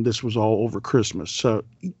 and then this was all over Christmas. So,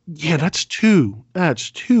 yeah, that's too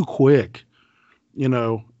quick, you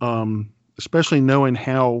know, especially knowing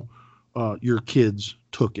how your kids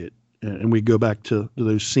took it. And we go back to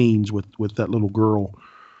those scenes with that little girl,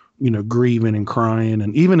 you know, grieving and crying,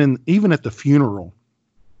 and even at the funeral.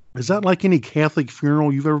 Is that like any Catholic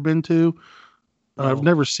funeral you've ever been to? I've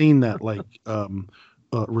never seen that, like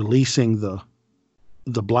releasing the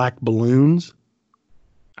black balloons.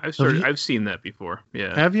 I've seen that before.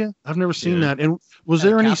 Yeah. Have you? I've never seen that. And was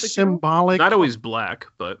there any Catholic symbolic? Not always black,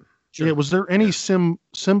 but sure. Yeah. Was there any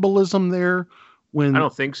symbolism there? When I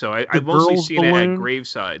don't think so. I've mostly seen it at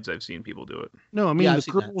gravesides. I've seen people do it. No, I mean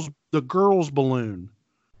the girl's balloon.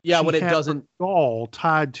 Yeah, she when it had doesn't her doll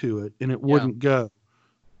tied to it and it wouldn't go.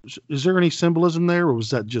 Is there any symbolism there, or was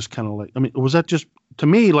that just kind of like? I mean, was that just to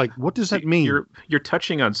me like? What does that mean? You're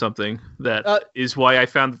touching on something that is why I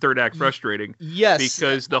found the third act frustrating. Yes,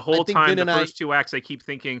 because the whole time, the first two acts, I keep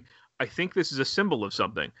thinking, I think this is a symbol of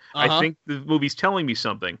something. Uh-huh. I think the movie's telling me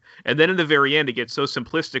something. And then in the very end, it gets so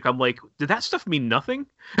simplistic. I'm like, did that stuff mean nothing?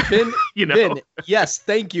 Ben, You know? Ben, yes,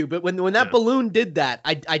 thank you. But when that balloon did that,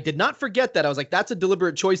 I did not forget that. I was like, that's a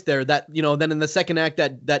deliberate choice there. That, you know, then in the second act,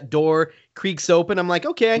 that door creaks open. I'm like,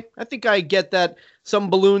 okay, I think I get that some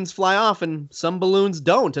balloons fly off and some balloons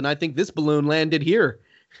don't. And I think this balloon landed here.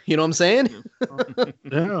 You know what I'm saying?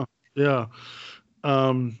 Yeah.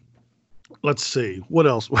 Let's see. What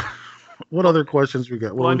else? What other questions we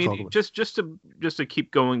got? What Well, are I we talking mean, about? just to keep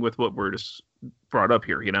going with what we're just brought up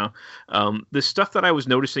here, you know, the stuff that I was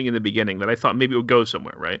noticing in the beginning that I thought maybe it would go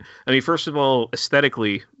somewhere, right? I mean, first of all,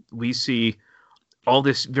 aesthetically, we see all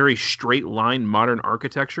this very straight line modern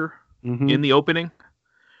architecture in the opening,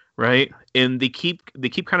 right? And they keep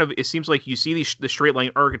kind of, it seems like you see the straight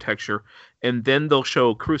line architecture, and then they'll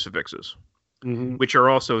show crucifixes, which are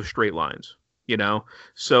also straight lines. You know,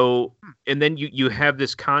 so, and then you have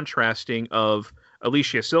this contrasting of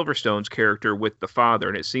Alicia Silverstone's character with the father,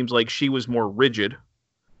 and it seems like she was more rigid,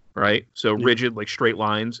 right? So rigid, like straight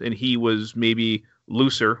lines, and he was maybe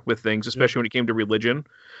looser with things, especially when it came to religion.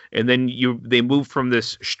 And then they move from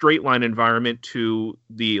this straight line environment to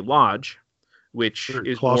the lodge, which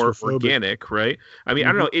is more organic, right? I mean,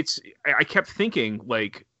 I don't know. I kept thinking,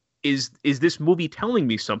 like, is this movie telling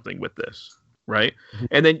me something with this? Right.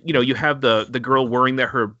 And then, you know, you have the girl worrying that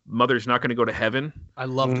her mother's not going to go to heaven. I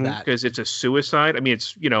loved that. Because it's a suicide. I mean,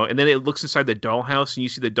 it's, you know, and then it looks inside the dollhouse and you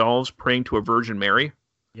see the dolls praying to a Virgin Mary.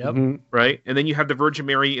 Yep. Right. And then you have the Virgin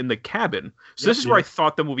Mary in the cabin. So this is where I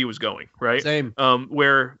thought the movie was going. Right. Same.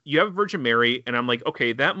 Where you have Virgin Mary and I'm like,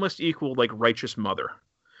 okay, that must equal like righteous mother.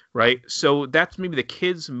 Right. So that's maybe the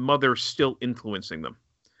kid's mother still influencing them.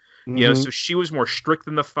 You know, so she was more strict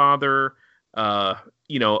than the father.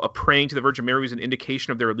 You know, a praying to the Virgin Mary was an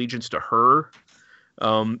indication of their allegiance to her.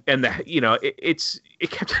 And that, you know, it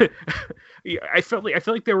kept, I felt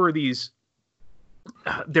like there were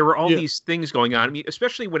all these things going on. I mean,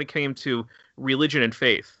 especially when it came to religion and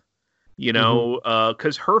faith, you know,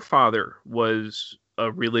 because her father was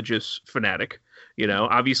a religious fanatic, you know,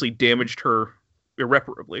 obviously damaged her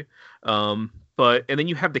irreparably. And then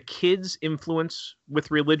you have the kids' influence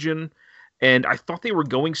with religion. And I thought they were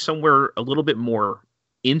going somewhere a little bit more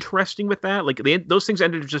interesting with that. Like those things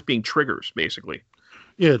ended up just being triggers, basically.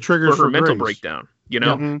 Yeah, triggers for her mental grace. breakdown. You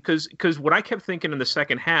know, because what I kept thinking in the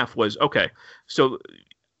second half was, okay, so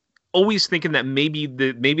always thinking that maybe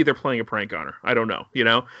they're playing a prank on her. I don't know, you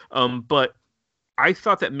know, but I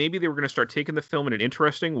thought that maybe they were going to start taking the film in an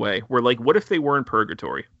interesting way. Where like, what if they were in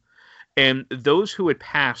purgatory, and those who had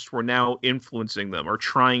passed were now influencing them or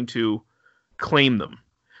trying to claim them.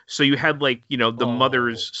 So you had like, you know, the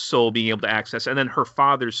mother's soul being able to access, and then her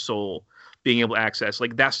father's soul being able to access.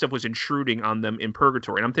 Like that stuff was intruding on them in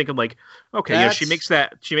purgatory. And I'm thinking like, okay, yeah, she makes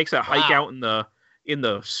that hike out in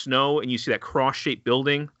the snow, and you see that cross-shaped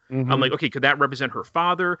building. I'm like, okay, could that represent her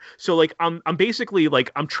father? So like, I'm basically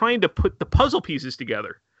like, I'm trying to put the puzzle pieces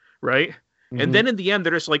together, right? And then in the end,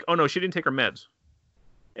 they're just like, oh no, she didn't take her meds.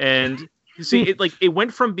 And you see, it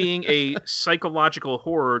went from being a psychological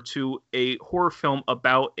horror to a horror film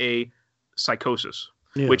about a psychosis,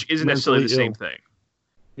 which isn't necessarily the same thing,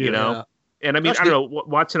 you know? And I mean, I don't know,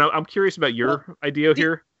 Watson, I'm curious about your idea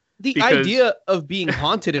here. The idea of being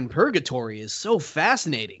haunted in purgatory is so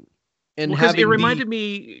fascinating. And because it reminded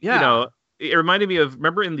me, you know, it reminded me of,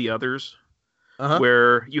 remember in The Others,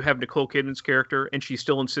 where you have Nicole Kidman's character and she's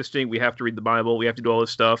still insisting we have to read the Bible, we have to do all this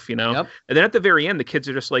stuff, you know? And then at the very end, the kids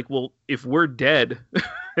are just like, well, if we're dead,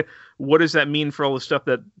 what does that mean for all the stuff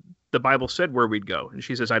that the Bible said where we'd go? And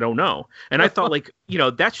she says, I don't know. And I thought like, you know,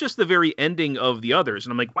 that's just the very ending of The Others.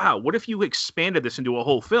 And I'm like, wow, what if you expanded this into a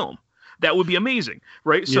whole film? That would be amazing,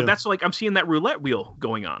 right? So that's like, I'm seeing that roulette wheel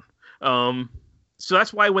going on. So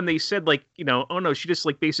that's why when they said like, you know, oh no, she just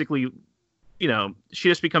like basically, you know, she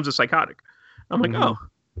just becomes a psychotic. I'm like, oh,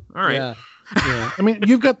 all right. Yeah. I mean,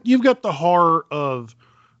 you've got the horror of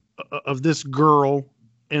this girl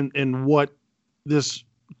and what this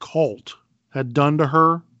cult had done to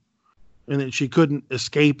her, and that she couldn't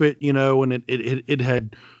escape it, you know, and it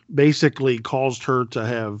had basically caused her to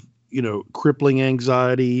have, you know, crippling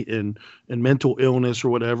anxiety and mental illness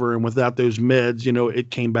or whatever. And without those meds, you know, it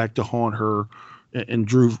came back to haunt her and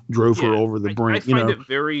drove her over the brink. I find it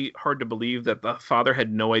very hard to believe that the father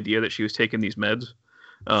had no idea that she was taking these meds.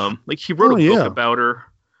 Like he wrote a book about her.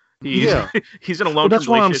 He's in a long-term that's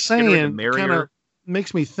what I'm saying. Kind of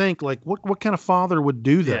makes me think like, what kind of father would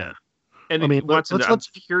do that? Yeah. And I mean, Watson, let's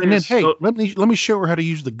curious, and then hey, let me show her how to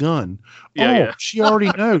use the gun. She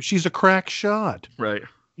already knows she's a crack shot. Right.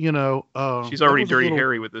 You know, she's already dirty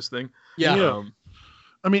Harry with this thing. Yeah.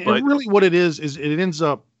 I mean, and really what it is it ends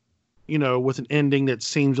up you know, with an ending that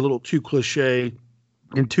seems a little too cliche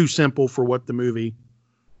and too simple for what the movie,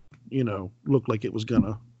 you know, looked like it was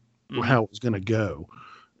gonna, or how it was gonna go.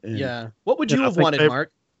 And, yeah. What would you have wanted,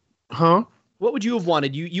 Mark? Huh? What would you have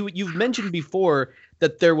wanted? You've mentioned before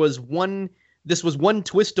that there was this was one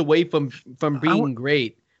twist away from being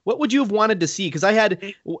great. What would you have wanted to see? Because I had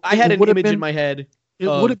an image in my head. It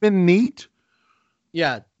would have been neat.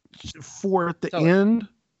 Yeah. For at the end,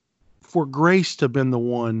 for Grace to have been the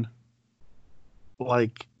one,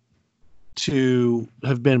 like, to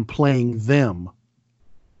have been playing them.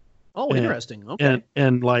 Oh, interesting. Okay.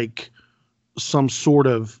 And like some sort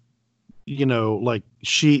of, you know, like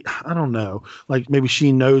I don't know, like maybe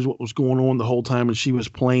she knows what was going on the whole time and she was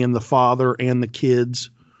playing the father and the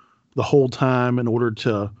kids the whole time in order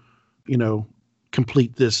to, you know,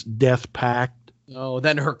 complete this death pact. Oh,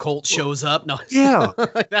 then her cult shows up. No. Yeah.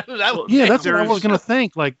 That's what I was going to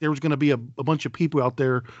think. Like there was going to be a bunch of people out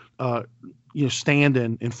there, you know,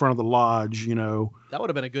 standing in front of the lodge, you know. That would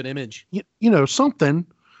have been a good image. You know, something.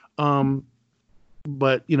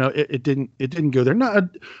 But you know, it didn't go there. No,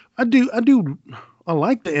 I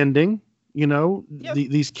like the ending, you know. Yep.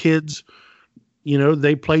 These kids, you know,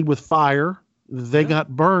 they played with fire, they got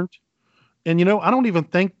burnt. And you know, I don't even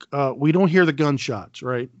think we don't hear the gunshots,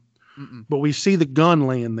 right? Mm-mm. But we see the gun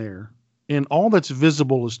laying there, and all that's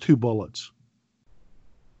visible is 2 bullets.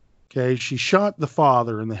 Okay, she shot the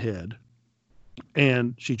father in the head,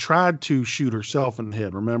 and she tried to shoot herself in the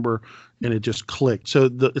head, remember? And it just clicked. So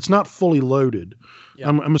it's not fully loaded. Yeah.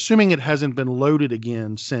 I'm assuming it hasn't been loaded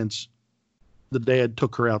again since the dad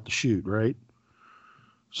took her out to shoot, right?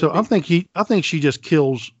 So I think she just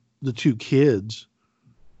kills the 2 kids,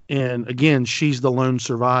 and again, she's the lone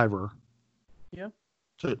survivor. Yeah.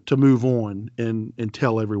 To move on and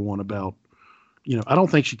tell everyone about, you know, I don't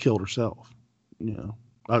think she killed herself. You know,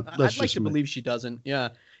 I'd like to believe she doesn't. Yeah.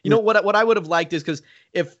 You know what I would have liked is because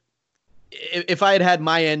if I had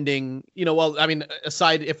my ending, you know, well, I mean,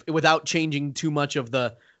 aside without changing too much of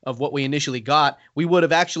what we initially got, we would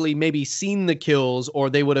have actually maybe seen the kills, or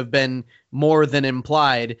they would have been more than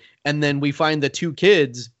implied. And then we find the 2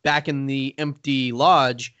 kids back in the empty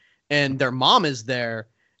lodge, and their mom is there,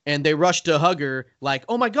 and they rush to hug her, like,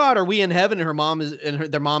 "Oh my God, are we in heaven?" And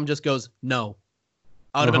their mom just goes, "No."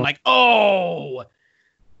 I would have been like, "Oh,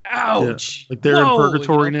 ouch!" Yeah. Like they're in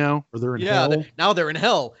purgatory now, or they're in hell. Now they're in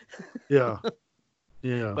hell. Yeah,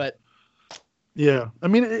 yeah. But yeah, I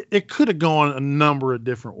mean, it could have gone a number of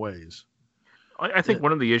different ways. I think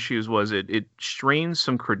one of the issues was it strains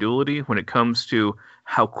some credulity when it comes to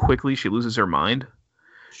how quickly she loses her mind.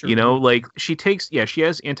 Sure. You know, like she has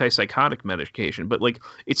antipsychotic medication, but like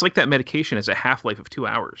it's like that medication has a half-life of 2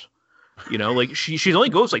 hours. You know, like she only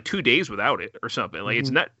goes like 2 days without it or something. Like it's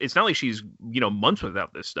not like she's, you know, months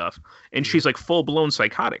without this stuff, and she's like full-blown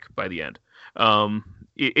psychotic by the end.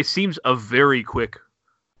 It seems a very quick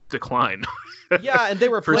decline. Yeah, and they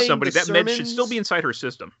were for playing somebody that sermons. med should still be inside her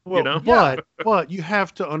system. Well, you know, but you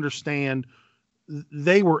have to understand,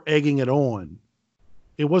 they were egging it on.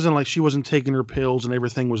 It wasn't like she wasn't taking her pills and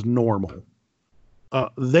everything was normal.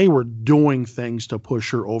 They were doing things to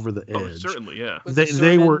push her over the edge. Oh, certainly, yeah.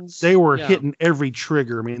 They were hitting every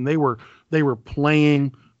trigger. I mean, they were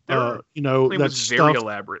playing. You know, that was stuff. Very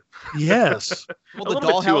elaborate. Yes. Well, the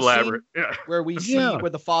dollhouse scene where we see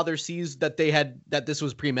where the father sees that this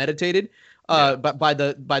was premeditated, but by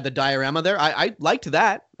the diorama there, I liked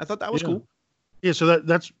that. I thought that was cool. Yeah. So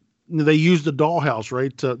that's. They used the dollhouse,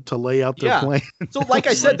 right, to lay out their plan. So, like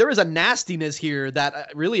I said, there is a nastiness here that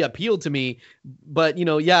really appealed to me. But you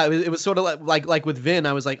know, it was sort of like with Vin.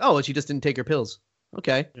 I was like, oh, she just didn't take her pills.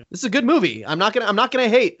 Okay, this is a good movie. I'm not gonna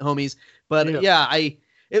hate, homies. But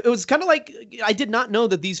it was kind of like I did not know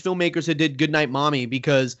that these filmmakers had did Goodnight Mommy,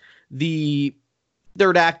 because the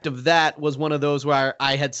third act of that was one of those where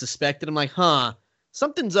I had suspected. I'm like,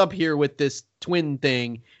 something's up here with this twin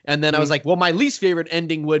thing. And then I was like, well, my least favorite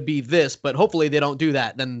ending would be this, but hopefully they don't do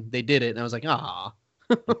that. Then they did it. And I was like,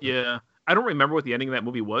 Yeah. I don't remember what the ending of that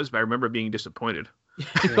movie was, but I remember being disappointed.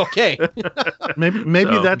 Okay.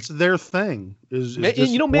 maybe that's their thing is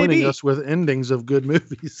disappointing us with endings of good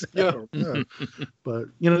movies. Yeah. But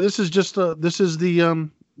you know, this is the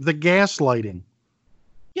gaslighting.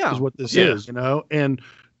 Yeah. Is what this is, you know, and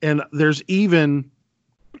there's even,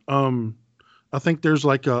 I think there's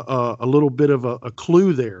like a little bit of a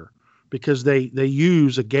clue there, because they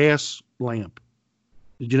use a gas lamp.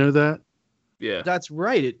 Did you know that? Yeah, that's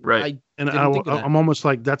right. Right. I'm almost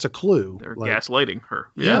like that's a clue. They're like, gaslighting her.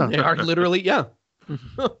 Yeah, they are literally. Yeah.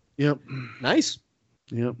 Yep. Nice.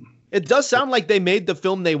 Yep. It does sound like they made the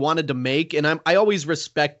film they wanted to make, and I always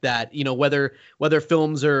respect that. You know, whether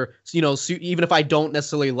films are, you know, even if I don't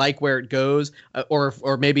necessarily like where it goes,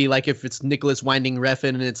 or maybe like if it's Nicholas Winding Refn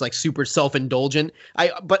and it's like super self-indulgent.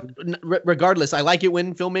 Regardless, I like it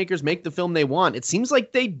when filmmakers make the film they want. It seems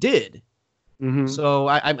like they did. Mm-hmm. So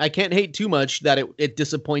I can't hate too much that it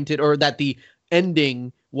disappointed, or that the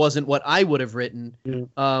ending wasn't what I would have written.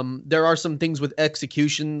 Yeah. There are some things with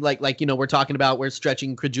execution, like you know, we're talking about, we're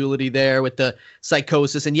stretching credulity there with the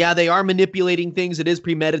psychosis, and yeah, they are manipulating things. It is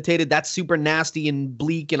premeditated. That's super nasty and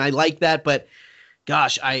bleak, and I like that. But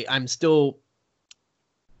gosh, I'm still,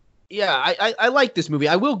 I like this movie.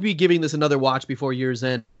 I will be giving this another watch before year's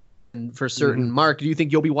end, for certain. Mm-hmm. Mark, do you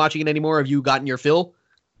think you'll be watching it anymore? Have you gotten your fill?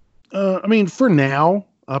 I mean, for now,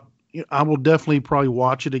 I will definitely probably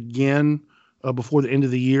watch it again before the end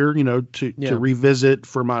of the year, you know, to revisit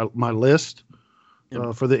for my list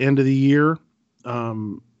for the end of the year.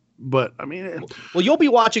 But I mean, well, you'll be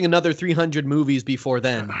watching another 300 movies before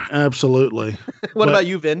then. Absolutely. What about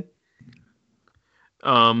you, Vin?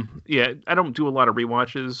 Yeah, I don't do a lot of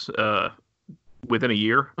rewatches within a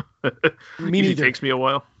year. It takes me a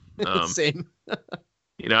while. Same.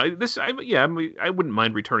 You know, I wouldn't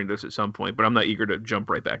mind returning this at some point, but I'm not eager to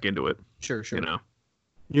jump right back into it. Sure. You know,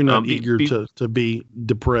 you're not eager to be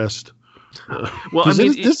depressed. Well, I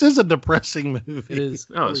mean, this is a depressing movie. It is.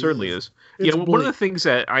 Oh, it certainly is. It's One of the things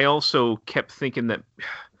that I also kept thinking that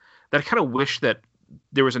I kind of wish that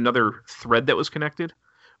there was another thread that was connected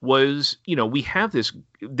was, you know, we have this.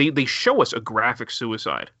 They show us a graphic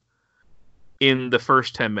suicide in the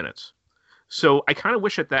first 10 minutes, so I kind of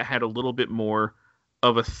wish that had a little bit more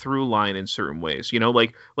of a through line in certain ways. You know,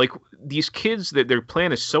 like these kids, that their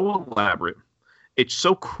plan is so elaborate, it's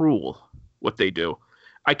so cruel what they do.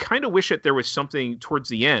 I kind of wish that there was something towards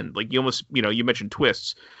the end, like you mentioned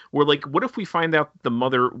twists, where like, what if we find out the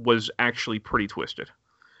mother was actually pretty twisted?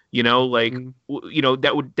 You know, like, you know,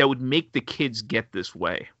 that would make the kids get this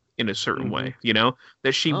way in a certain way, you know,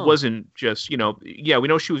 that she wasn't just, you know, yeah, we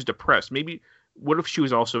know she was depressed. Maybe what if she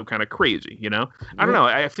was also kind of crazy, you know? I don't know.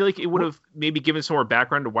 I feel like it would have maybe given some more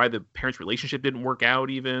background to why the parents' relationship didn't work out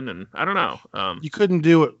even. And I don't know. You couldn't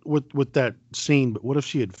do it with that scene, but what if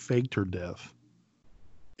she had faked her death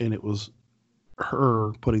and it was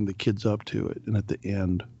her putting the kids up to it? And at the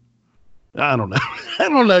end, I don't know. I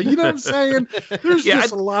don't know. You know what I'm saying? There's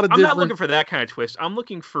just a lot of I'm different... not looking for that kind of twist. I'm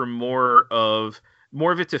looking for more of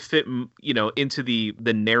it to fit, you know, into the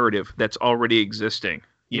narrative that's already existing.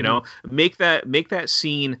 You know, make that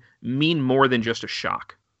scene mean more than just a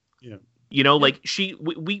shock. Yeah. You know, like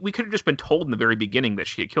we could have just been told in the very beginning that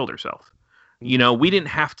she had killed herself. You know, we didn't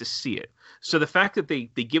have to see it. So the fact that they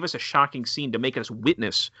give us a shocking scene to make us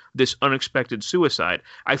witness this unexpected suicide,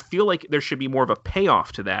 I feel like there should be more of a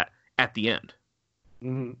payoff to that at the end.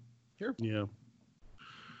 Mm-hmm. Sure. Yeah.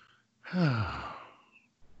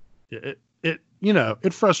 It you know,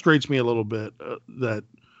 it frustrates me a little bit that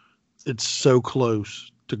it's so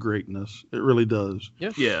close to greatness. It really does.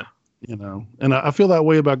 Yeah. Yeah. You know, and I feel that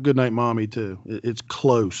way about Goodnight Mommy too. It's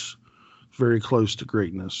close, very close to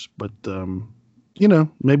greatness. But you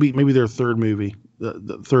know, maybe their third movie,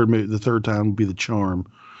 the third time would be the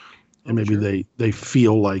charm, and maybe they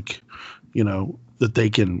feel like, you know, that they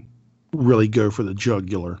can really go for the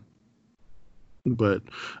jugular. But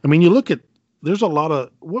I mean, you look at, there's a lot of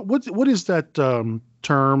what is that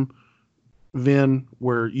term, Vin,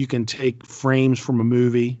 where you can take frames from a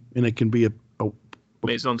movie and it can be a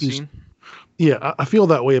mise-en-scene. Yeah, I feel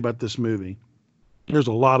that way about this movie. There's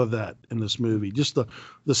a lot of that in this movie. Just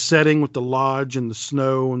the setting with the lodge and the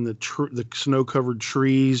snow and the snow-covered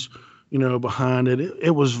trees, you know, behind it.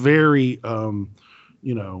 It was very,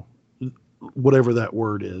 you know, whatever that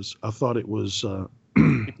word is. I thought it was.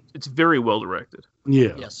 It's very well directed.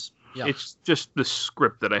 Yeah. Yes. Yeah. It's just the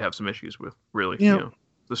script that I have some issues with, really. Yeah. You know,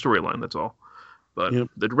 the storyline, that's all. But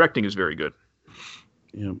the directing is very good.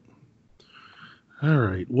 Yeah. All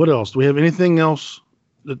right. What else? Do we have anything else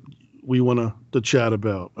that we want to chat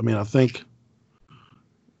about? I mean, I think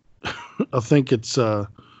it's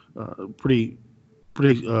pretty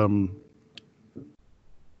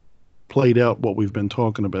played out what we've been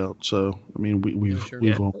talking about. So, I mean,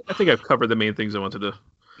 we've all... I think I've covered the main things I wanted to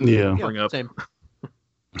bring up. Same.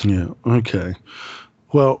 Yeah. Okay.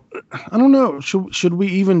 Well, I don't know. Should we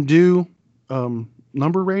even do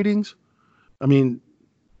number ratings? I mean,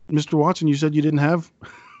 Mr. Watson, you said you didn't have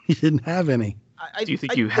any. Do you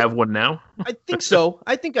think you have one now? I think so.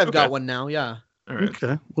 I think I've got one now. Yeah. All right.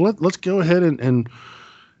 Okay. Well, let's go ahead and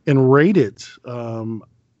rate it.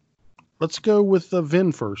 Let's go with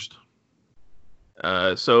Vin first.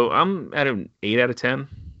 So I'm at an 8 out of 10.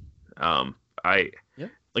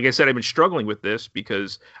 like I said, I've been struggling with this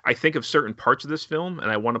because I think of certain parts of this film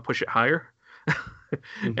and I want to push it higher.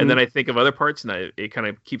 And then I think of other parts and it kind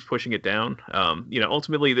of keeps pushing it down.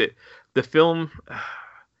 Ultimately the film,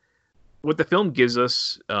 what the film gives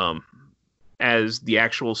us, as the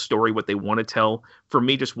actual story, what they want to tell, for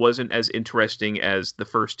me just wasn't as interesting as the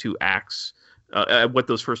first two acts, what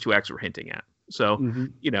those first two acts were hinting at. So,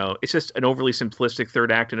 it's just an overly simplistic third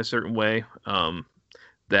act in a certain way,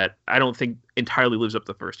 that I don't think entirely lives up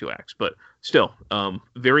to the first two acts, but still,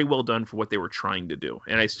 very well done for what they were trying to do.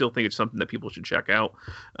 And I still think it's something that people should check out.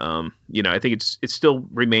 I think it still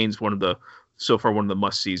remains one of the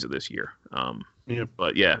must-sees of this year.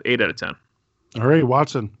 But yeah, 8 out of 10. All right,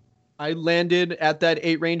 Watson. I landed at that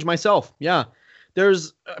 8 range myself. Yeah.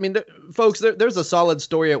 Folks, there's a solid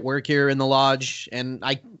story at work here in the lodge, and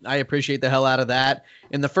I appreciate the hell out of that.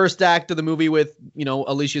 In the first act of the movie with,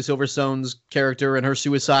 Alicia Silverstone's character and her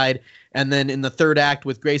suicide, and then in the third act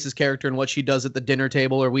with Grace's character and what she does at the dinner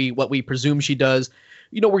table, or what we presume she does,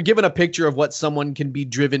 we're given a picture of what someone can be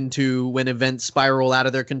driven to when events spiral out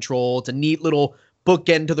of their control. It's a neat little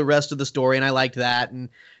bookend to the rest of the story, and I liked that. And,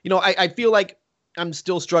 I feel like I'm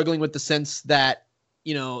still struggling with the sense that,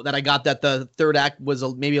 that I got that the third act was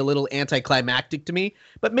maybe a little anticlimactic to me,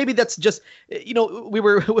 but maybe that's just,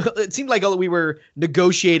 it seemed like we were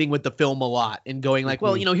negotiating with the film a lot and going like,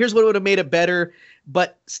 well, here's what would have made it better,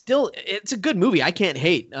 but still it's a good movie. I can't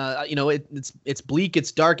hate, it's bleak,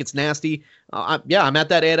 it's dark, it's nasty. I'm at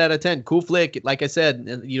that 8 out of 10. Cool flick. Like I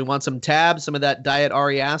said, you want some tabs, some of that Diet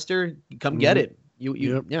Ari Aster, come get it.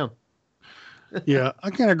 Yeah. Yeah,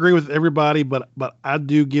 I can't agree with everybody, but I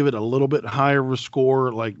do give it a little bit higher of a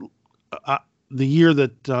score. Like the year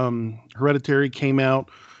that Hereditary came out,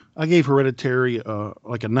 I gave Hereditary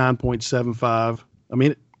like a 9.75. I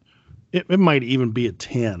mean, it might even be a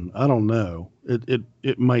 10. I don't know.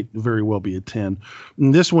 It might very well be a 10.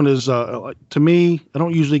 And this one is to me, I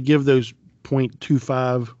don't usually give those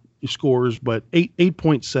 0.25 scores, but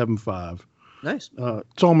 8.75. Nice.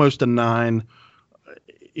 It's almost a 9.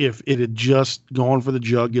 If it had just gone for the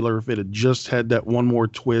jugular, if it had just had that one more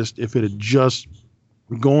twist, if it had just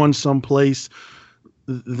gone someplace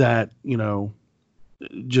that,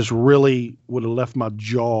 just really would have left my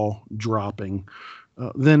jaw dropping,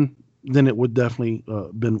 then it would definitely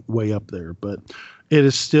been way up there. But it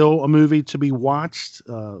is still a movie to be watched.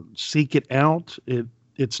 Seek it out.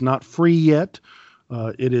 It's not free yet.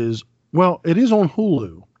 It is on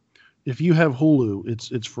Hulu. If you have Hulu,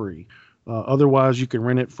 it's free. Otherwise, you can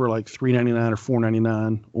rent it for like $3.99 or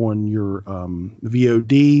 $4.99 on your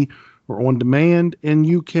VOD or on demand, and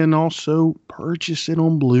you can also purchase it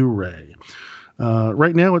on Blu-ray.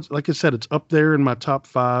 Right now, it's like I said, it's up there in my top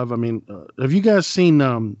 5. I mean, have you guys seen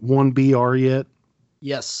 1BR yet?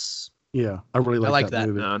 Yes. Yeah, I really like that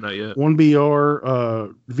movie. No, not yet.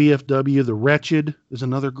 1BR, VFW, The Wretched is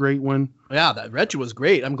another great one. Yeah, that Wretched was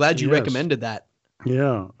great. I'm glad you recommended that.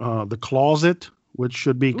 Yeah, The Closet, which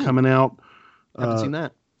should be coming out. Haven't seen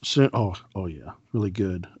that. Soon. Oh yeah, really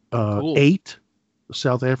good. Cool. 8,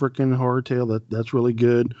 South African horror tale. That's really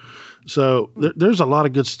good. So there's a lot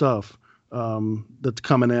of good stuff that's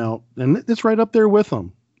coming out, and it's right up there with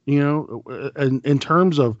them. In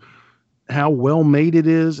terms of how well made it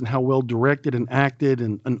is and how well directed and acted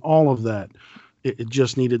and all of that, it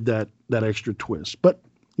just needed that extra twist. But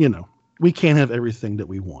we can't have everything that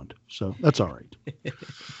we want, so that's all right.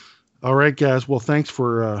 All right, guys. Well, thanks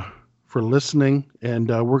for listening, and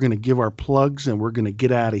we're going to give our plugs, and we're going to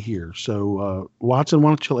get out of here. So, Watson, why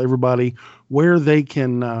don't you tell everybody where they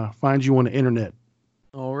can find you on the internet?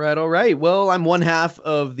 All right. Well, I'm one half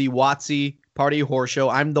of the Watsy Party Horror Show.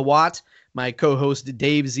 I'm the Watt. My co-host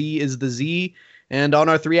Dave Z is the Z. And on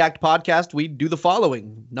our 3-act podcast, we do the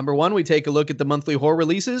following. Number 1, we take a look at the monthly horror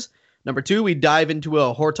releases. Number 2, we dive into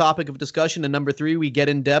a horror topic of discussion. And number 3, we get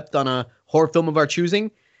in depth on a horror film of our choosing.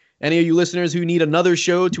 Any of you listeners who need another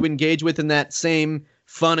show to engage with in that same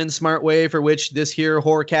fun and smart way for which this here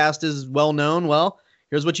Horrorcast is well known, well,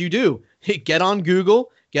 here's what you do. Get on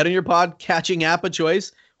Google, get on your podcatching app of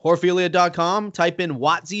choice, horrorphilia.com, type in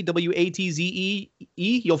Watzee, Watzee.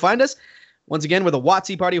 You'll find us. Once again, we're the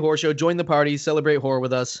Watsy Party Horror Show. Join the party, celebrate horror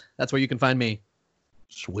with us. That's where you can find me.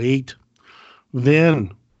 Sweet.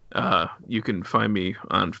 Vin. You can find me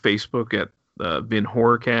on Facebook at Vin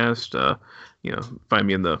Horrorcast. Find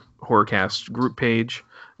me in the Horrorcast group page.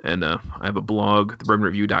 And I have a blog,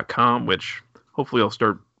 thebrevnreview.com, which hopefully I'll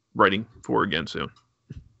start writing for again soon.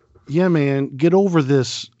 Yeah, man. Get over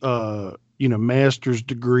this, master's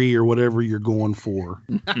degree or whatever you're going for.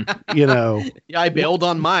 Yeah, I bailed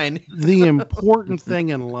on mine. The important thing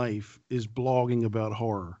in life is blogging about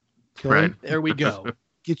horror. Okay? Right. There we go.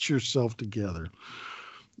 Get yourself together.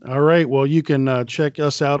 All right. Well, you can check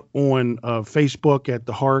us out on Facebook at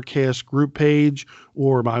the Horrorcast group page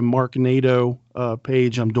or my Mark Nato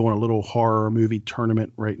page. I'm doing a little horror movie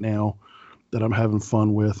tournament right now that I'm having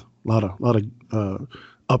fun with. A lot of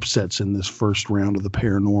upsets in this first round of the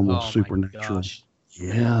paranormal supernatural.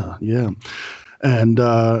 Yeah. And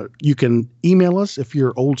you can email us if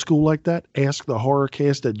you're old school like that.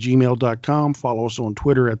 AskTheHorrorCast@gmail.com. Follow us on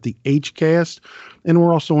Twitter at the HCast. And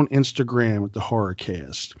we're also on Instagram at the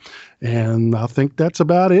Horrorcast. And I think that's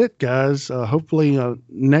about it, guys. Hopefully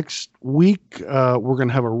next week we're going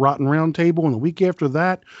to have a Rotten Roundtable. And the week after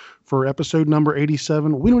that for episode number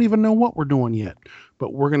 87. We don't even know what we're doing yet.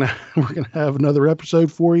 But we're gonna have another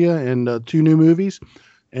episode for you and 2 new movies.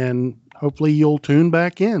 And hopefully you'll tune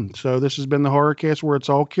back in. So this has been the Horrorcast, where it's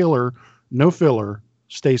all killer, no filler.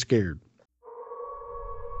 Stay scared.